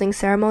closing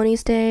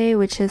ceremonies day,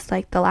 which is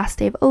like the last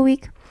day of O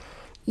week.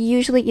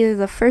 Usually either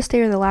the first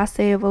day or the last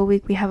day of O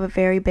week, we have a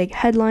very big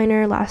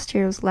headliner. Last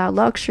year was Loud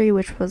Luxury,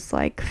 which was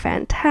like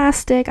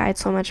fantastic. I had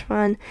so much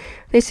fun.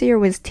 This year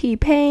was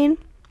T-Pain,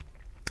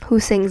 who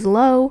sings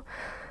low,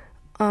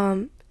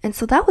 and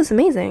so that was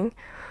amazing.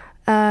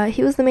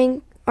 He was the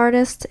main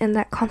artist, and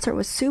that concert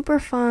was super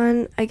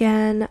fun.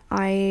 Again,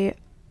 it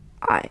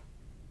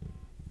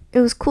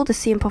was cool to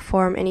see him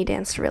perform, and he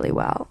danced really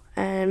well,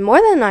 and more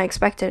than I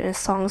expected. And his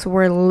songs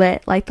were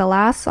lit. Like the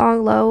last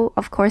song, Low,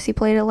 of course he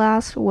played it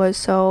last, was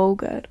so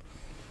good.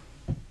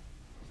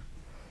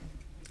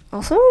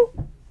 Also,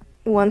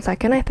 1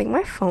 second, I think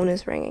my phone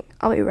is ringing.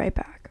 I'll be right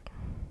back.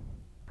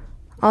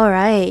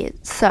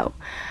 Alright, so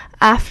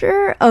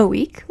after a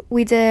week,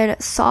 we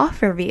did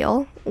soft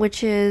reveal,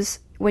 which is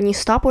when you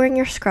stop wearing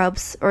your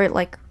scrubs or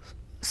like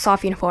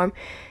soft uniform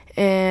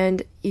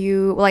and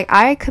you, like,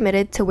 I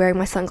committed to wearing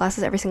my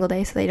sunglasses every single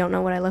day so they don't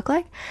know what I look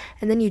like.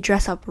 And then you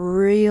dress up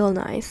real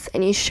nice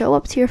and you show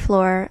up to your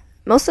floor.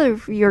 Most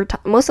of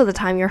the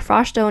time your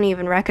frosh don't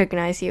even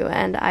recognize you.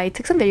 And I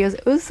took some videos.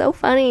 It was so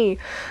funny. It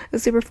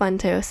was super fun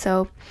too.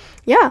 So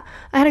yeah,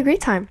 I had a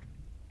great time.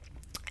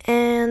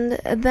 And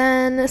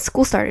then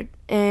school started,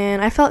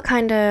 and I felt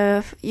kind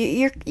of,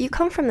 you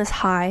come from this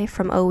high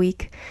from O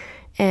week,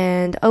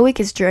 and O week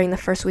is during the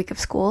first week of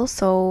school,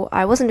 so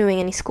I wasn't doing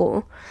any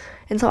school.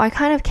 And so I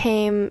kind of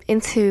came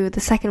into the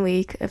second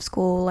week of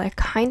school like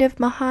kind of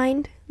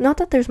behind. Not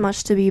that there's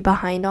much to be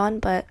behind on,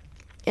 but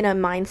in a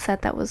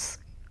mindset that was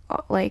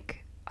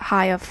like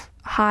high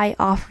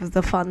off of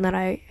the fun that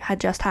I had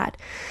just had.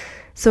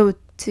 So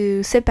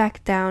to sit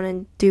back down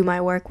and do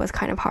my work was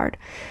kind of hard.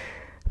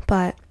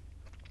 But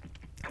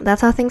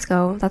that's how things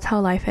go. That's how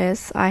life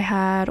is. I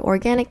had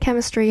organic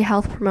chemistry,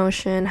 health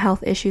promotion,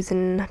 health issues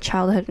in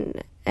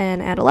childhood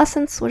and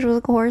adolescence, which was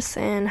a course,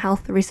 and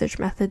health research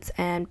methods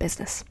and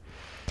business.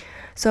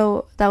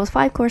 So that was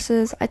 5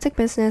 courses. I took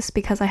business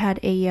because I had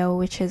AEO,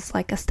 which is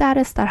like a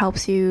status that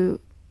helps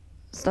you,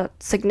 that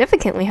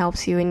significantly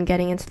helps you in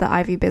getting into the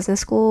Ivy Business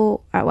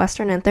School at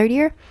Western in third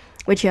year,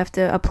 which you have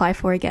to apply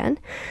for again.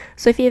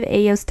 So if you have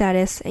AEO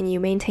status and you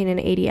maintain an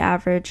 80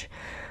 average,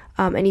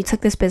 and you took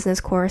this business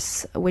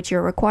course, which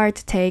you're required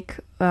to take,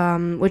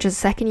 which is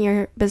second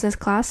year business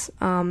class,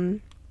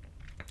 then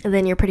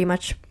you're pretty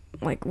much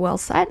like well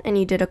set, and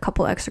you did a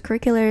couple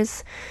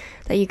extracurriculars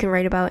that you can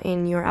write about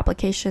in your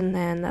application,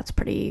 then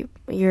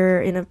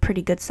you're in a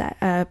pretty good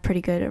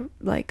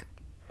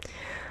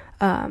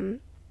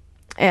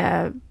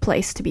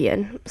place to be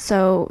in.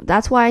 So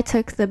that's why I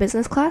took the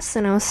business class,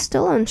 and I was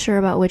still unsure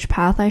about which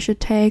path I should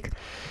take,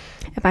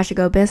 if I should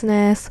go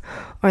business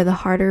or the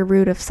harder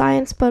route of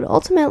science. But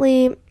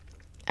ultimately,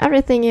 after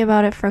thinking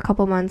about it for a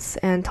couple months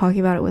and talking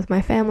about it with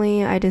my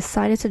family, I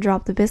decided to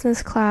drop the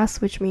business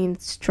class, which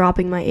means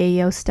dropping my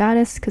AEO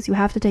status, because you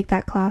have to take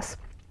that class,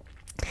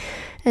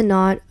 and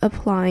not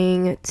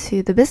applying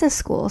to the business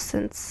school,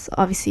 since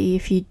obviously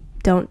if you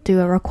don't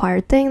do a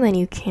required thing, then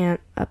you can't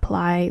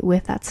apply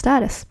with that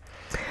status.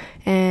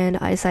 And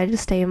I decided to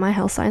stay in my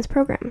health science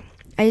program.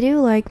 I do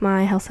like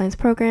my health science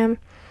program,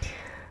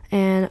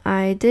 and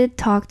I did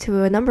talk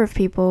to a number of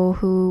people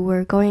who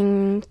were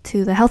going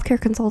to the healthcare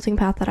consulting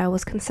path that I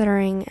was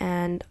considering,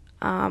 and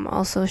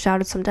also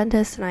shouted some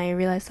dentists, and I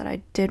realized that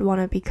I did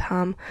want to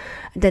become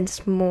a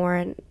dentist more,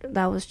 and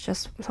that was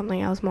just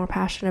something I was more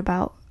passionate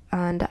about.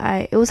 And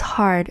it was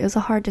hard. It was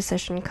a hard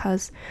decision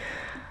because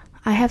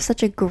I have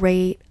such a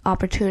great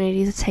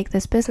opportunity to take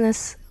this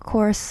business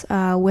course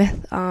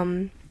with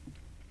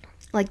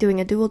like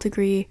doing a dual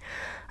degree.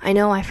 I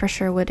know I for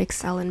sure would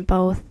excel in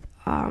both.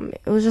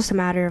 It was just a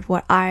matter of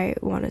what I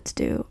wanted to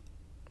do,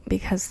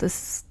 because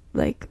this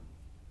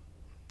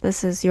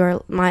is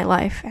my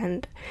life,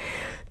 and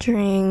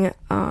during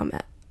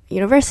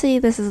university,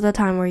 this is the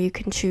time where you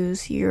can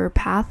choose your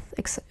path,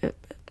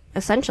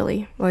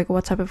 essentially, like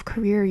what type of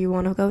career you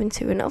want to go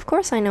into. And of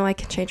course, I know I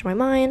can change my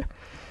mind.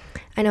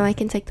 I know I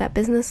can take that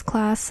business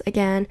class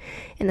again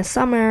in the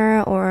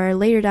summer or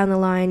later down the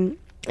line,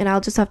 and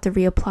I'll just have to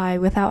reapply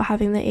without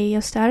having the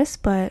AEO status,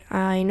 but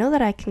I know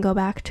that I can go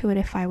back to it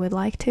if I would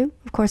like to.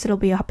 Of course, it'll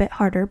be a bit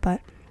harder, but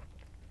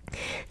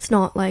it's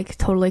not like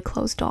totally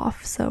closed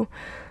off. So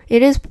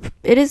it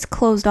is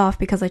closed off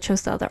because I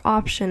chose the other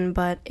option,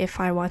 but if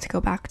I want to go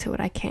back to it,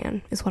 I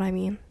can, is what I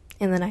mean,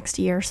 in the next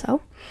year or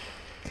so.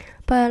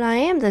 But I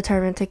am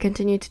determined to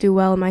continue to do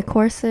well in my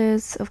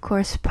courses. Of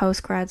course,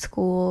 post-grad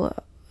school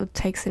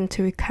takes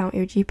into account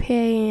your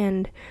GPA,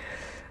 and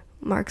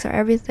marks are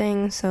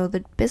everything. So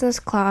the business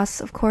class,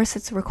 of course,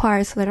 it's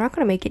required, so they're not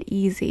going to make it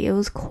easy. It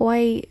was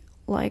quite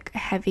like a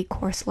heavy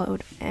course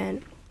load,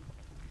 and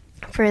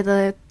for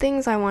the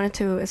things I wanted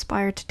to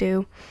aspire to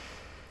do,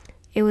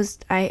 it was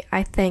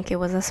I think it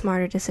was a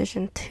smarter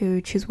decision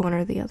to choose one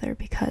or the other,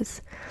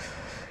 because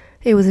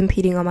it was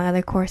impeding on my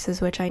other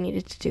courses, which I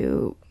needed to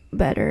do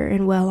better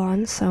and well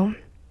on. So,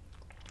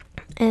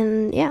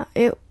 and yeah,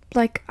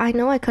 I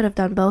know I could have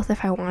done both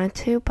if I wanted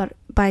to, but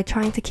by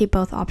trying to keep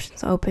both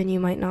options open, you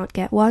might not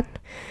get one.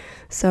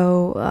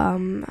 So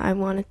I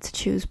wanted to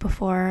choose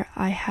before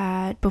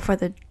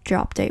the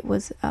drop date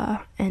was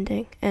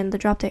ending, and the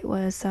drop date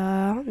was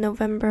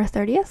November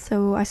 30th.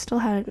 So I still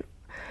had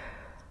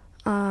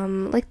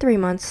like 3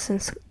 months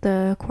since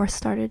the course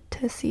started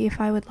to see if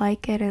I would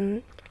like it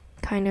and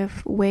kind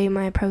of weigh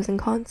my pros and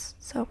cons.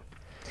 So.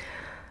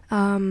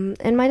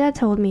 And my dad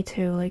told me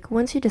to, like,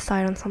 once you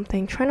decide on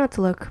something, try not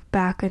to look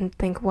back and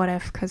think what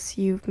if, because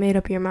you've made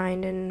up your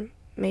mind and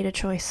made a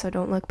choice, so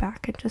don't look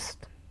back and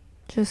just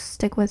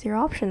stick with your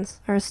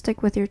options, or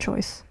stick with your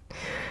choice.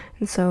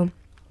 And so,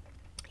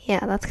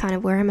 yeah, that's kind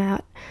of where I'm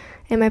at.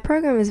 And my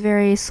program is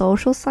very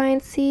social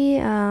sciencey,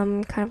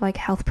 kind of like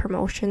health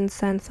promotion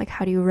sense, like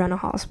how do you run a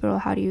hospital,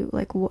 how do you,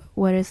 like,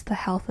 what is the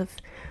health of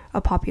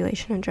a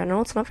population in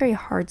general. It's not very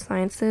hard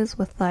sciences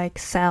with, like,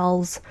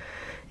 cells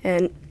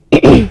and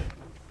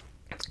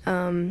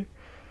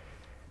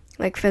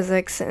like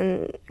physics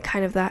and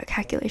kind of that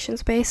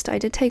calculations based. I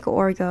did take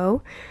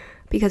orgo,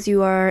 because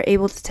you are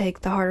able to take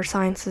the harder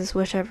sciences,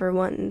 whichever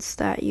ones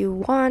that you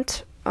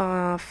want,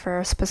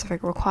 for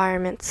specific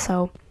requirements.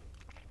 So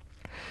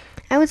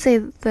I would say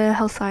the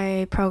health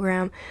sci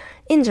program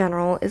in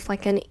general is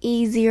like an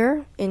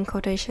easier, in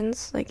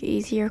quotations, like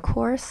easier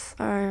course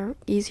or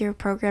easier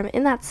program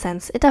in that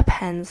sense. It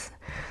depends.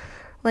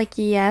 Like,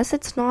 yes,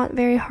 it's not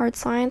very hard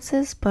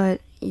sciences,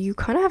 but you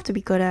kind of have to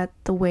be good at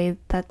the way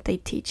that they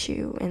teach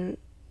you. And,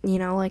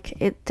 like,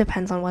 it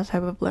depends on what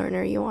type of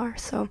learner you are.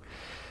 So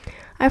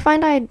I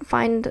find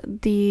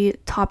the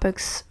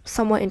topics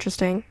somewhat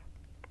interesting.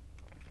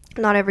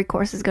 Not every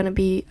course is going to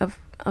be of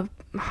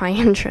high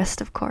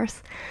interest, of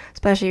course,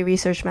 especially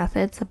research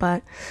methods,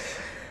 but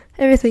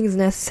everything is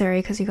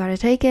necessary because you got to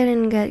take it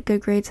and get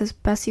good grades as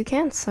best you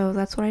can. So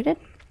that's what I did.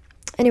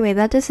 Anyway,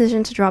 that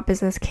decision to drop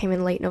business came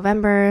in late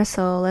November,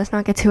 so let's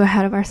not get too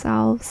ahead of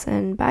ourselves.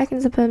 And back in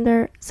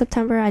September,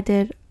 I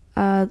did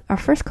our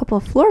first couple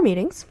of floor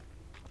meetings.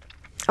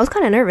 I was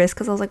kind of nervous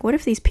because I was like, what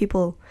if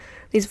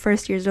these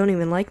first years don't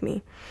even like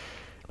me?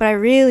 But I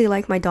really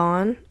like my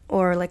Don,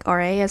 or like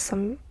RA as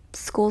some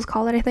schools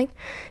call it, I think.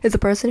 It's a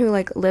person who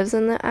like lives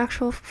in the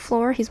actual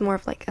floor. He's more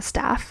of like a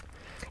staff,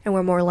 and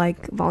we're more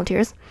like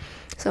volunteers.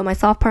 So my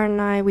soft partner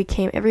and I, we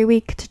came every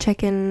week to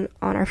check in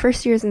on our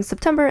first years in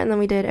September, and then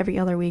we did every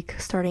other week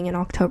starting in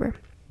October.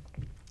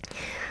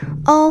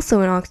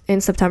 Also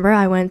in September,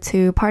 I went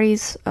to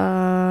parties,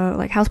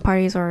 like house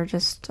parties, or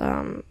just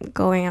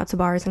going out to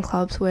bars and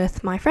clubs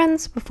with my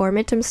friends before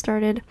midterms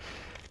started.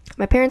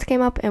 My parents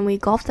came up and we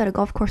golfed at a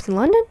golf course in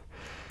London.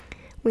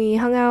 We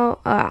hung out,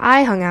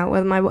 I hung out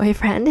with my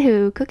boyfriend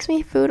who cooks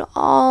me food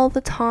all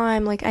the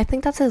time. Like, I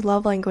think that's his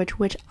love language,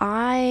 which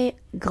I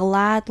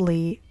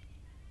gladly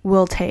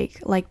will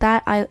take. Like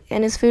that,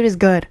 and his food is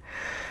good.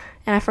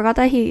 And I forgot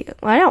that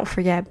I don't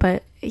forget,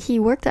 but he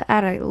worked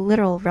at a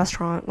literal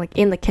restaurant, like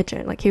in the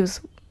kitchen. Like, he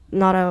was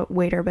not a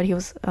waiter, but he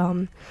was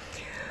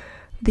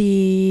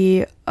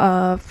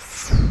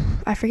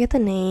I forget the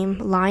name,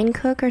 line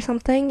cook or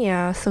something.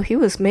 Yeah, so he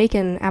was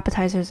making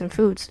appetizers and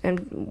foods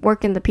and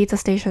working the pizza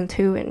station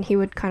too, and he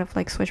would kind of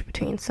like switch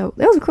between. So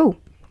it was cool.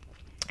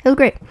 It was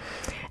great.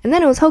 And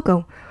then it was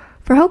Hoko.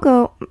 For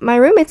Hoko, my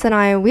roommates and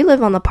I, we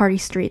live on the party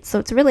street, so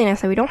it's really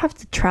nice that we don't have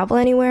to travel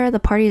anywhere. The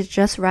party is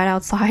just right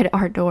outside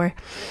our door.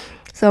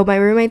 So my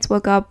roommates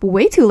woke up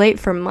way too late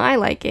for my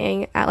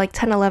liking at like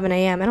 10, 11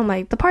 a.m. And I'm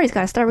like, the party's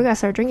gotta start. We gotta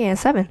start drinking at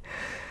 7.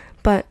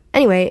 But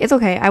anyway, it's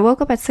okay. I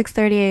woke up at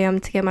 6:30 a.m.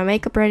 to get my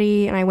makeup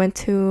ready, and I went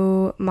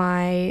to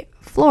my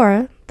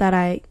floor that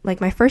I, like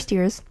my first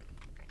years,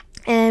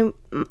 and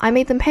I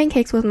made them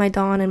pancakes with my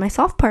Don and my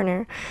soft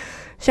partner.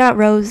 Shout out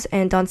Rose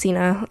and Don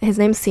Cena. His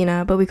name's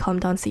Cena, but we call him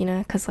Don Cena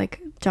because, like,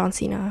 John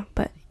Cena,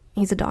 but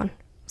he's a Don.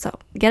 So,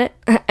 get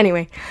it?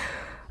 Anyway,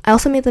 I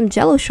also made them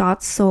Jello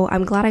shots, so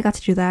I'm glad I got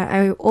to do that.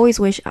 I always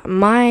wish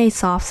my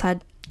softs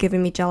had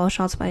given me Jello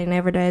shots, but I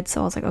never did,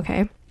 so I was like,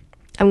 okay,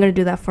 I'm going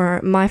to do that for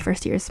my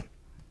first years.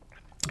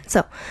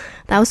 So,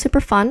 that was super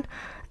fun.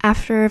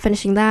 After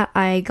finishing that,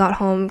 I got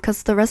home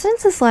because the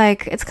residence is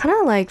like, it's kind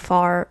of like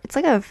far. It's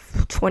like a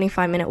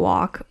 25-minute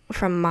walk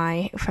from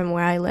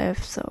where I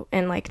live, so,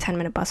 and like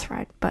 10-minute bus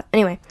ride. But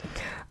anyway,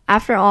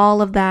 after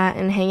all of that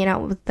and hanging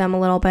out with them a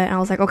little bit, I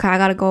was like, okay, I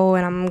gotta go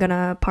and I'm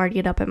gonna party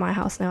it up at my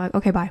house. And they're like,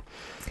 okay, bye.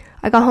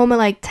 I got home at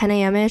like 10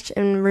 a.m.-ish,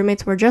 and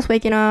roommates were just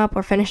waking up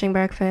or finishing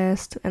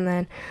breakfast, and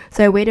then,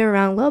 so I waited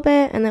around a little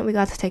bit, and then we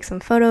got to take some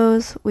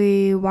photos.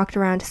 We walked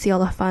around to see all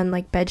the fun,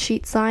 like,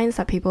 bedsheet signs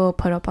that people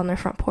put up on their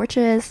front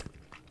porches.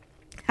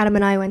 Adam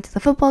and I went to the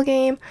football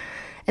game,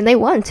 and they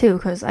won, too,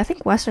 because I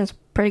think Western's a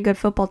pretty good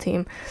football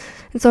team,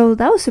 and so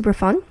that was super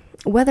fun.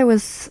 Weather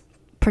was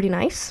pretty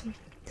nice,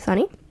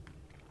 sunny,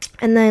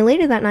 and then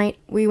later that night,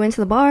 we went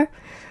to the bar,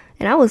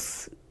 and I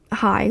was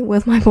high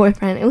with my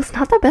boyfriend. It was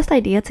not the best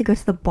idea to go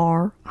to the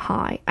bar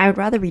high. I would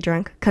rather be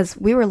drunk because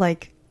we were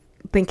like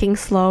thinking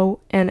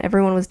slow and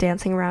everyone was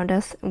dancing around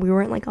us and we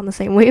weren't like on the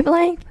same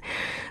wavelength.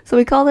 So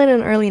we called it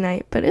an early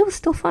night, but it was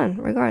still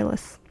fun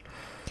regardless.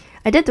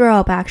 I did throw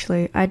up,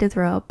 actually. I did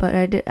throw up, but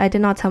I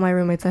did not tell my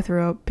roommates I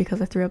threw up because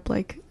I threw up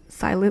like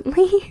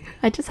silently.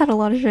 I just had a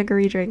lot of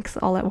sugary drinks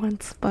all at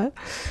once, but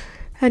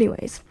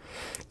anyways.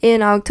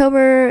 In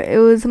October, it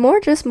was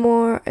just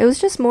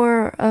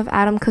more of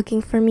Adam cooking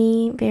for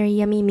me, very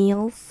yummy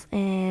meals,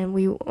 and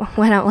we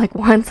went out like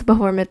once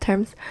before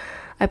midterms.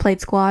 I played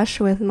squash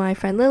with my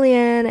friend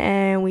Lillian,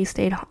 and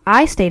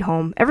I stayed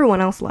home. Everyone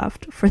else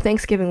left for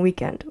Thanksgiving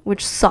weekend,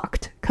 which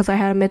sucked because I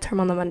had a midterm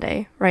on the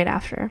Monday right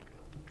after,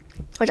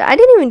 which I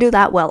didn't even do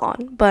that well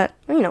on, but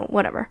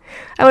whatever.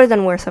 I would have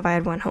done worse if I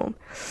had went home.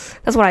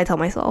 That's what I tell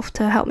myself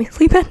to help me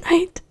sleep at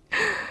night.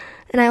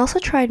 And I also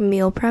tried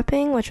meal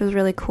prepping, which was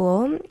really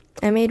cool.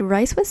 I made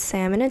rice with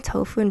salmon and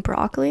tofu and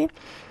broccoli.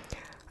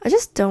 I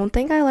just don't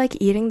think I like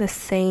eating the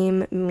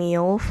same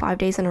meal 5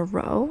 days in a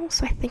row,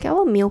 so I think I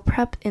will meal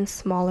prep in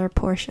smaller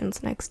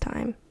portions next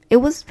time. It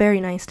was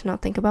very nice to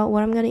not think about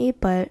what I'm going to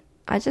eat, but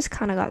I just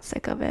kind of got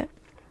sick of it.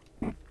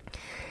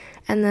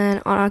 And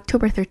then on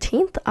October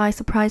 13th, I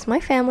surprised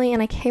my family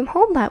and I came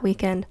home that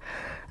weekend.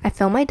 I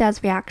filmed my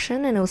dad's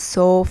reaction and it was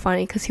so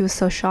funny because he was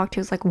so shocked. He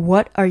was like,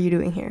 "What are you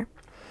doing here?"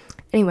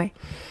 Anyway,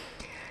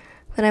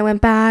 then I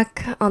went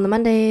back on the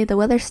Monday. The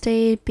weather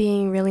stayed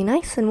being really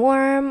nice and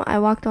warm. I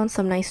walked on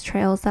some nice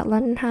trails that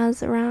London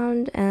has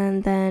around,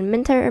 and then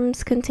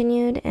midterms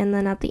continued. And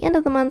then at the end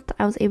of the month,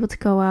 I was able to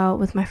go out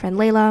with my friend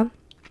Layla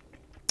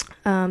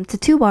to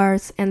 2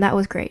 bars, and that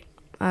was great.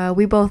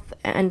 We both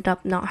ended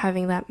up not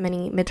having that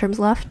many midterms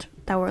left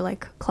that were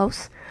like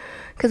close,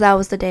 because that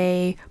was the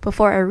day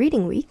before our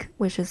reading week,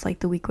 which is like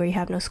the week where you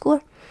have no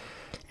school.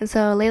 And so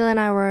Layla and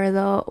I were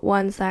the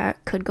ones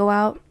that could go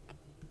out,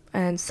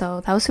 and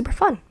so that was super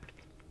fun.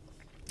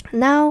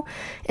 Now,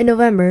 in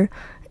November,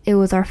 it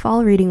was our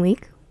fall reading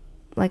week.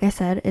 Like I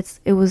said,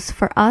 it was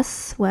for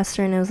us,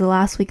 Western, it was the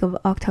last week of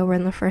October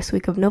and the first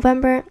week of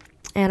November.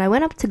 And I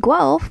went up to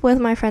Guelph with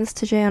my friends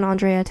TJ and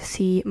Andrea to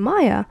see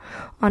Maya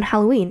on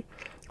Halloween,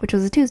 which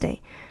was a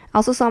Tuesday. I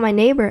also saw my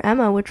neighbor,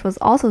 Emma, which was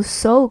also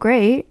so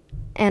great.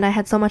 And I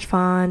had so much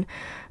fun.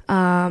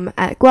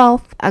 At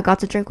Guelph, I got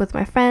to drink with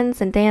my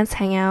friends and dance,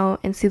 hang out,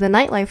 and see the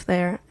nightlife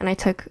there. And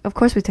of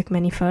course we took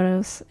many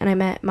photos. And I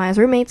met Maya's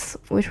roommates,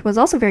 which was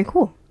also very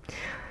cool.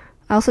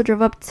 I also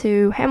drove up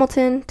to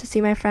Hamilton to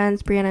see my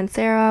friends Brianna and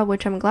Sarah,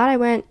 which I'm glad I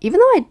went, even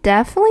though I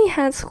definitely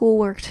had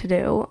schoolwork to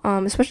do,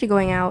 especially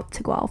going out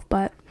to Guelph.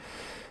 But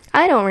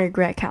I don't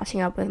regret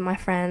catching up with my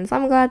friends.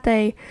 I'm glad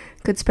they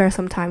could spare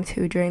some time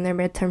too during their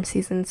midterm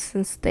season,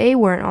 since they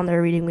weren't on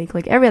their reading week.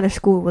 Like every other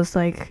school was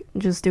like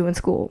just doing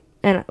school,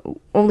 and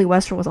only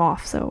Western was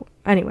off. So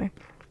anyway,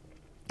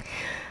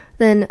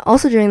 then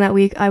also during that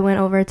week, I went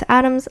over to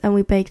Adam's and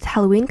we baked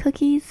Halloween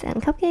cookies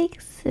and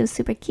cupcakes. It was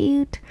super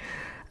cute.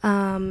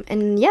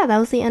 And yeah, that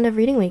was the end of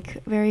reading week.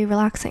 Very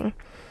relaxing.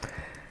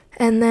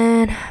 And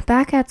then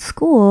back at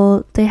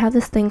school, they have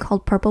this thing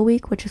called Purple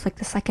Week, which is like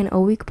the second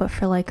O week, but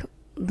for like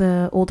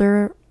the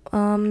older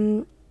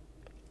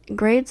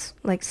grades,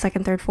 like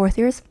second, third, fourth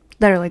years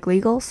that are like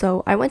legal.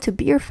 So I went to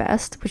Beer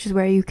Fest, which is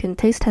where you can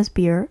taste test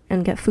beer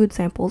and get food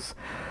samples.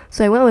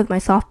 So I went with my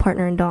soft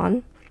partner and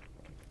Dawn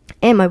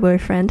and my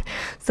boyfriend.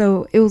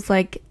 So it was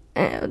like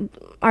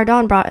our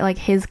Dawn brought like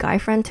his guy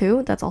friend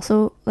too, that's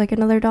also like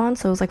another Dawn.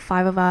 So it was like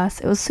 5 of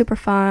us. It was super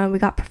fun. We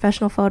got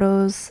professional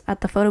photos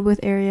at the photo booth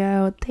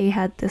area. They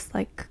had this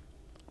like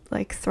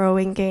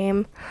throwing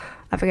game.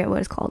 I forget what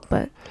it's called,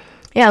 but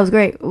yeah, it was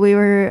great.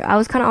 I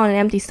was kind of on an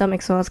empty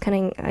stomach, so I was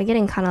getting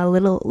kind of a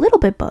little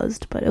bit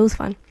buzzed, but it was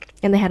fun.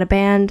 And they had a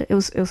band. It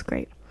was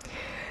great.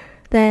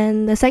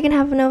 Then the second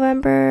half of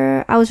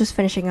November, I was just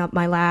finishing up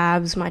my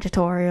labs, my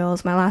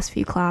tutorials, my last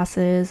few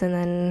classes, and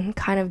then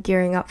kind of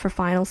gearing up for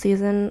final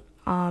season,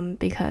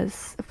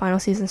 because the final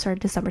season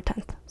started December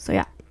 10th. So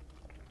yeah.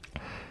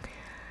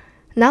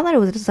 Now that it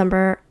was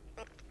December,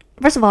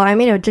 first of all, I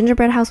made a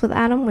gingerbread house with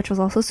Adam, which was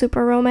also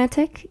super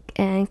romantic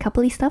and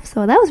coupley stuff,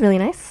 so that was really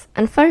nice.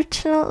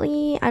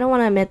 Unfortunately, I don't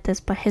want to admit this,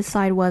 but his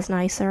side was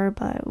nicer,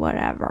 but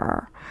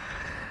whatever.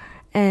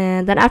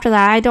 And then after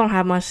that, I don't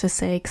have much to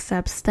say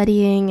except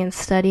studying and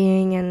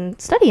studying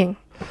and studying.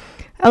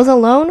 I was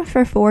alone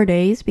for 4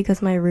 days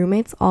because my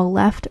roommates all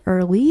left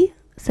early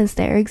since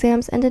their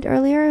exams ended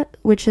earlier,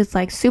 which is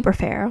like super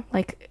fair.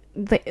 Like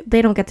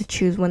they don't get to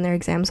choose when their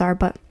exams are,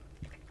 but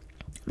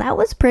that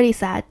was pretty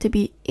sad to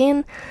be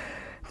in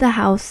the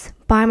house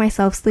by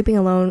myself, sleeping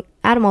alone.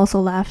 Adam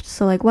also left,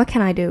 so like what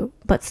can I do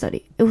but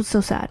study? It was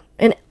so sad.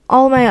 And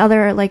all my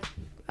other like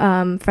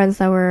friends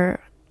that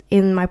were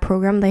in my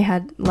program, they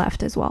had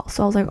left as well.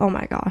 So I was like, oh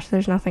my gosh,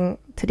 there's nothing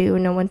to do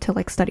and no one to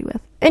like study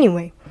with.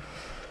 Anyway,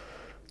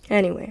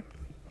 that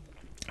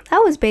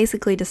was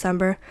basically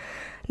December.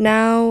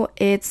 Now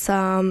it's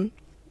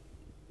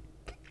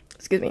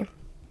excuse me.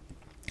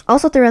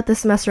 Also throughout this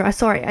semester, I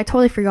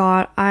totally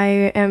forgot,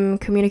 I am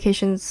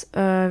communications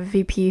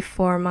VP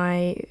for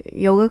my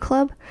yoga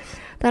club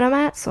that I'm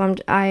at. So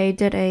I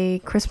did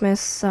a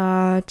Christmas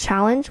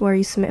challenge where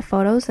you submit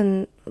photos,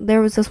 and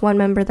there was this one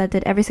member that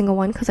did every single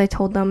one, because I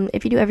told them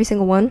if you do every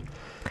single one,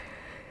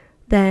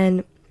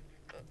 then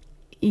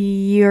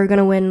you're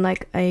gonna win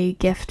like a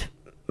gift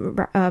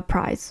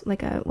prize,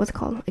 like a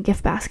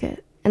gift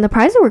basket. And the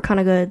prizes were kind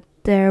of good.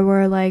 There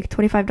were like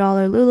 $25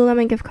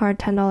 Lululemon gift card,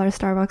 $10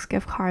 Starbucks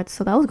gift cards.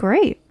 So that was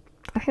great.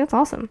 I think that's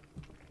awesome.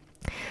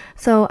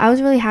 So I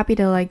was really happy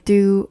to like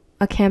do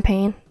a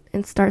campaign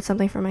and start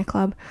something for my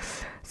club.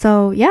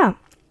 So yeah.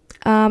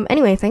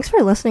 Anyway, thanks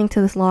for listening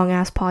to this long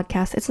ass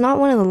podcast. It's not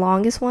one of the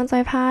longest ones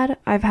I've had.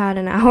 I've had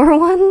an hour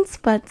ones,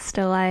 but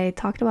still I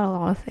talked about a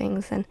lot of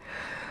things, and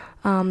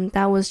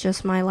that was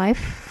just my life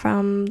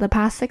from the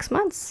past 6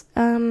 months.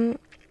 I'm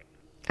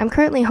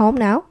currently home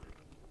now.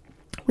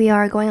 We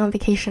are going on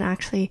vacation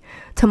actually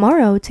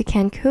tomorrow to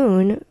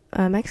Cancun,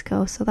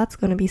 Mexico, so that's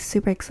going to be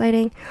super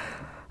exciting.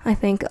 I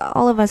think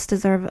all of us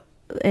deserve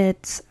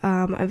it.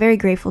 I'm very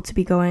grateful to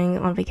be going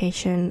on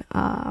vacation.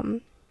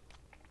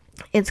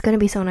 It's going to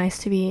be so nice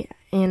to be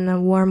in the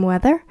warm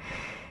weather,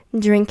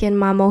 drinking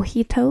my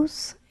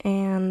mojitos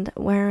and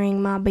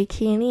wearing my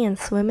bikini and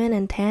swimming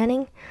and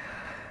tanning.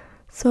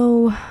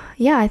 So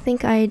yeah, I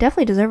think I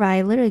definitely deserve it.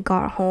 I literally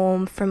got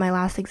home from my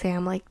last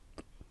exam like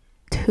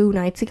 2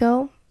 nights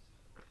ago.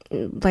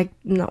 Like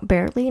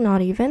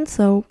not even.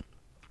 So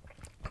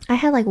I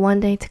had like one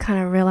day to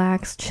kind of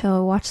relax,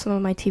 chill, watch some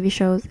of my TV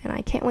shows, and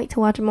I can't wait to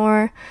watch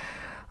more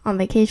on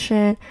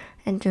vacation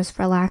and just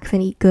relax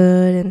and eat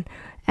good and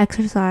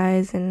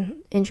exercise and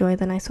enjoy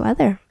the nice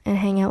weather and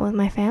hang out with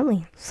my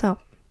family. So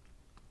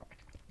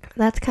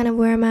that's kind of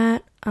where I'm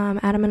at.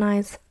 Adam and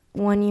I's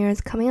 1 year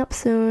is coming up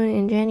soon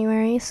in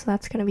January, so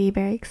that's going to be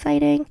very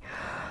exciting.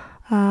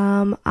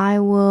 I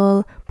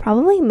will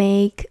probably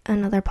make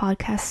another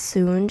podcast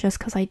soon just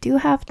because I do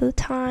have the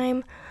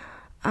time.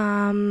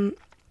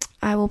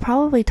 I will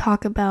probably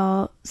talk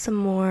about some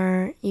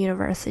more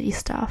university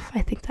stuff.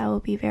 I think that will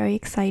be very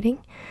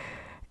exciting.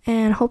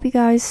 And hope you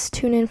guys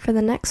tune in for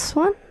the next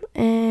one.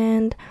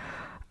 And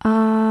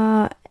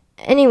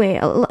anyway,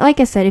 like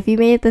I said, if you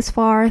made it this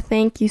far,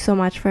 thank you so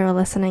much for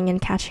listening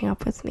and catching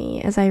up with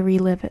me as I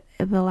relive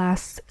the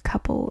last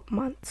couple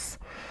months.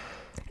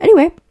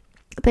 Anyway,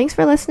 thanks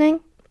for listening.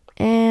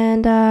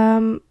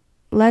 And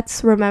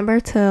let's remember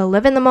to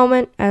live in the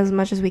moment as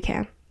much as we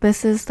can.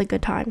 This is the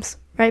good times,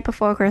 right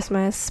before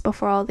Christmas,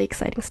 before all the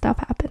exciting stuff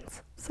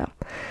happens. So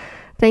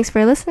thanks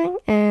for listening,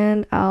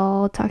 and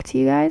I'll talk to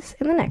you guys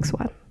in the next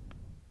one.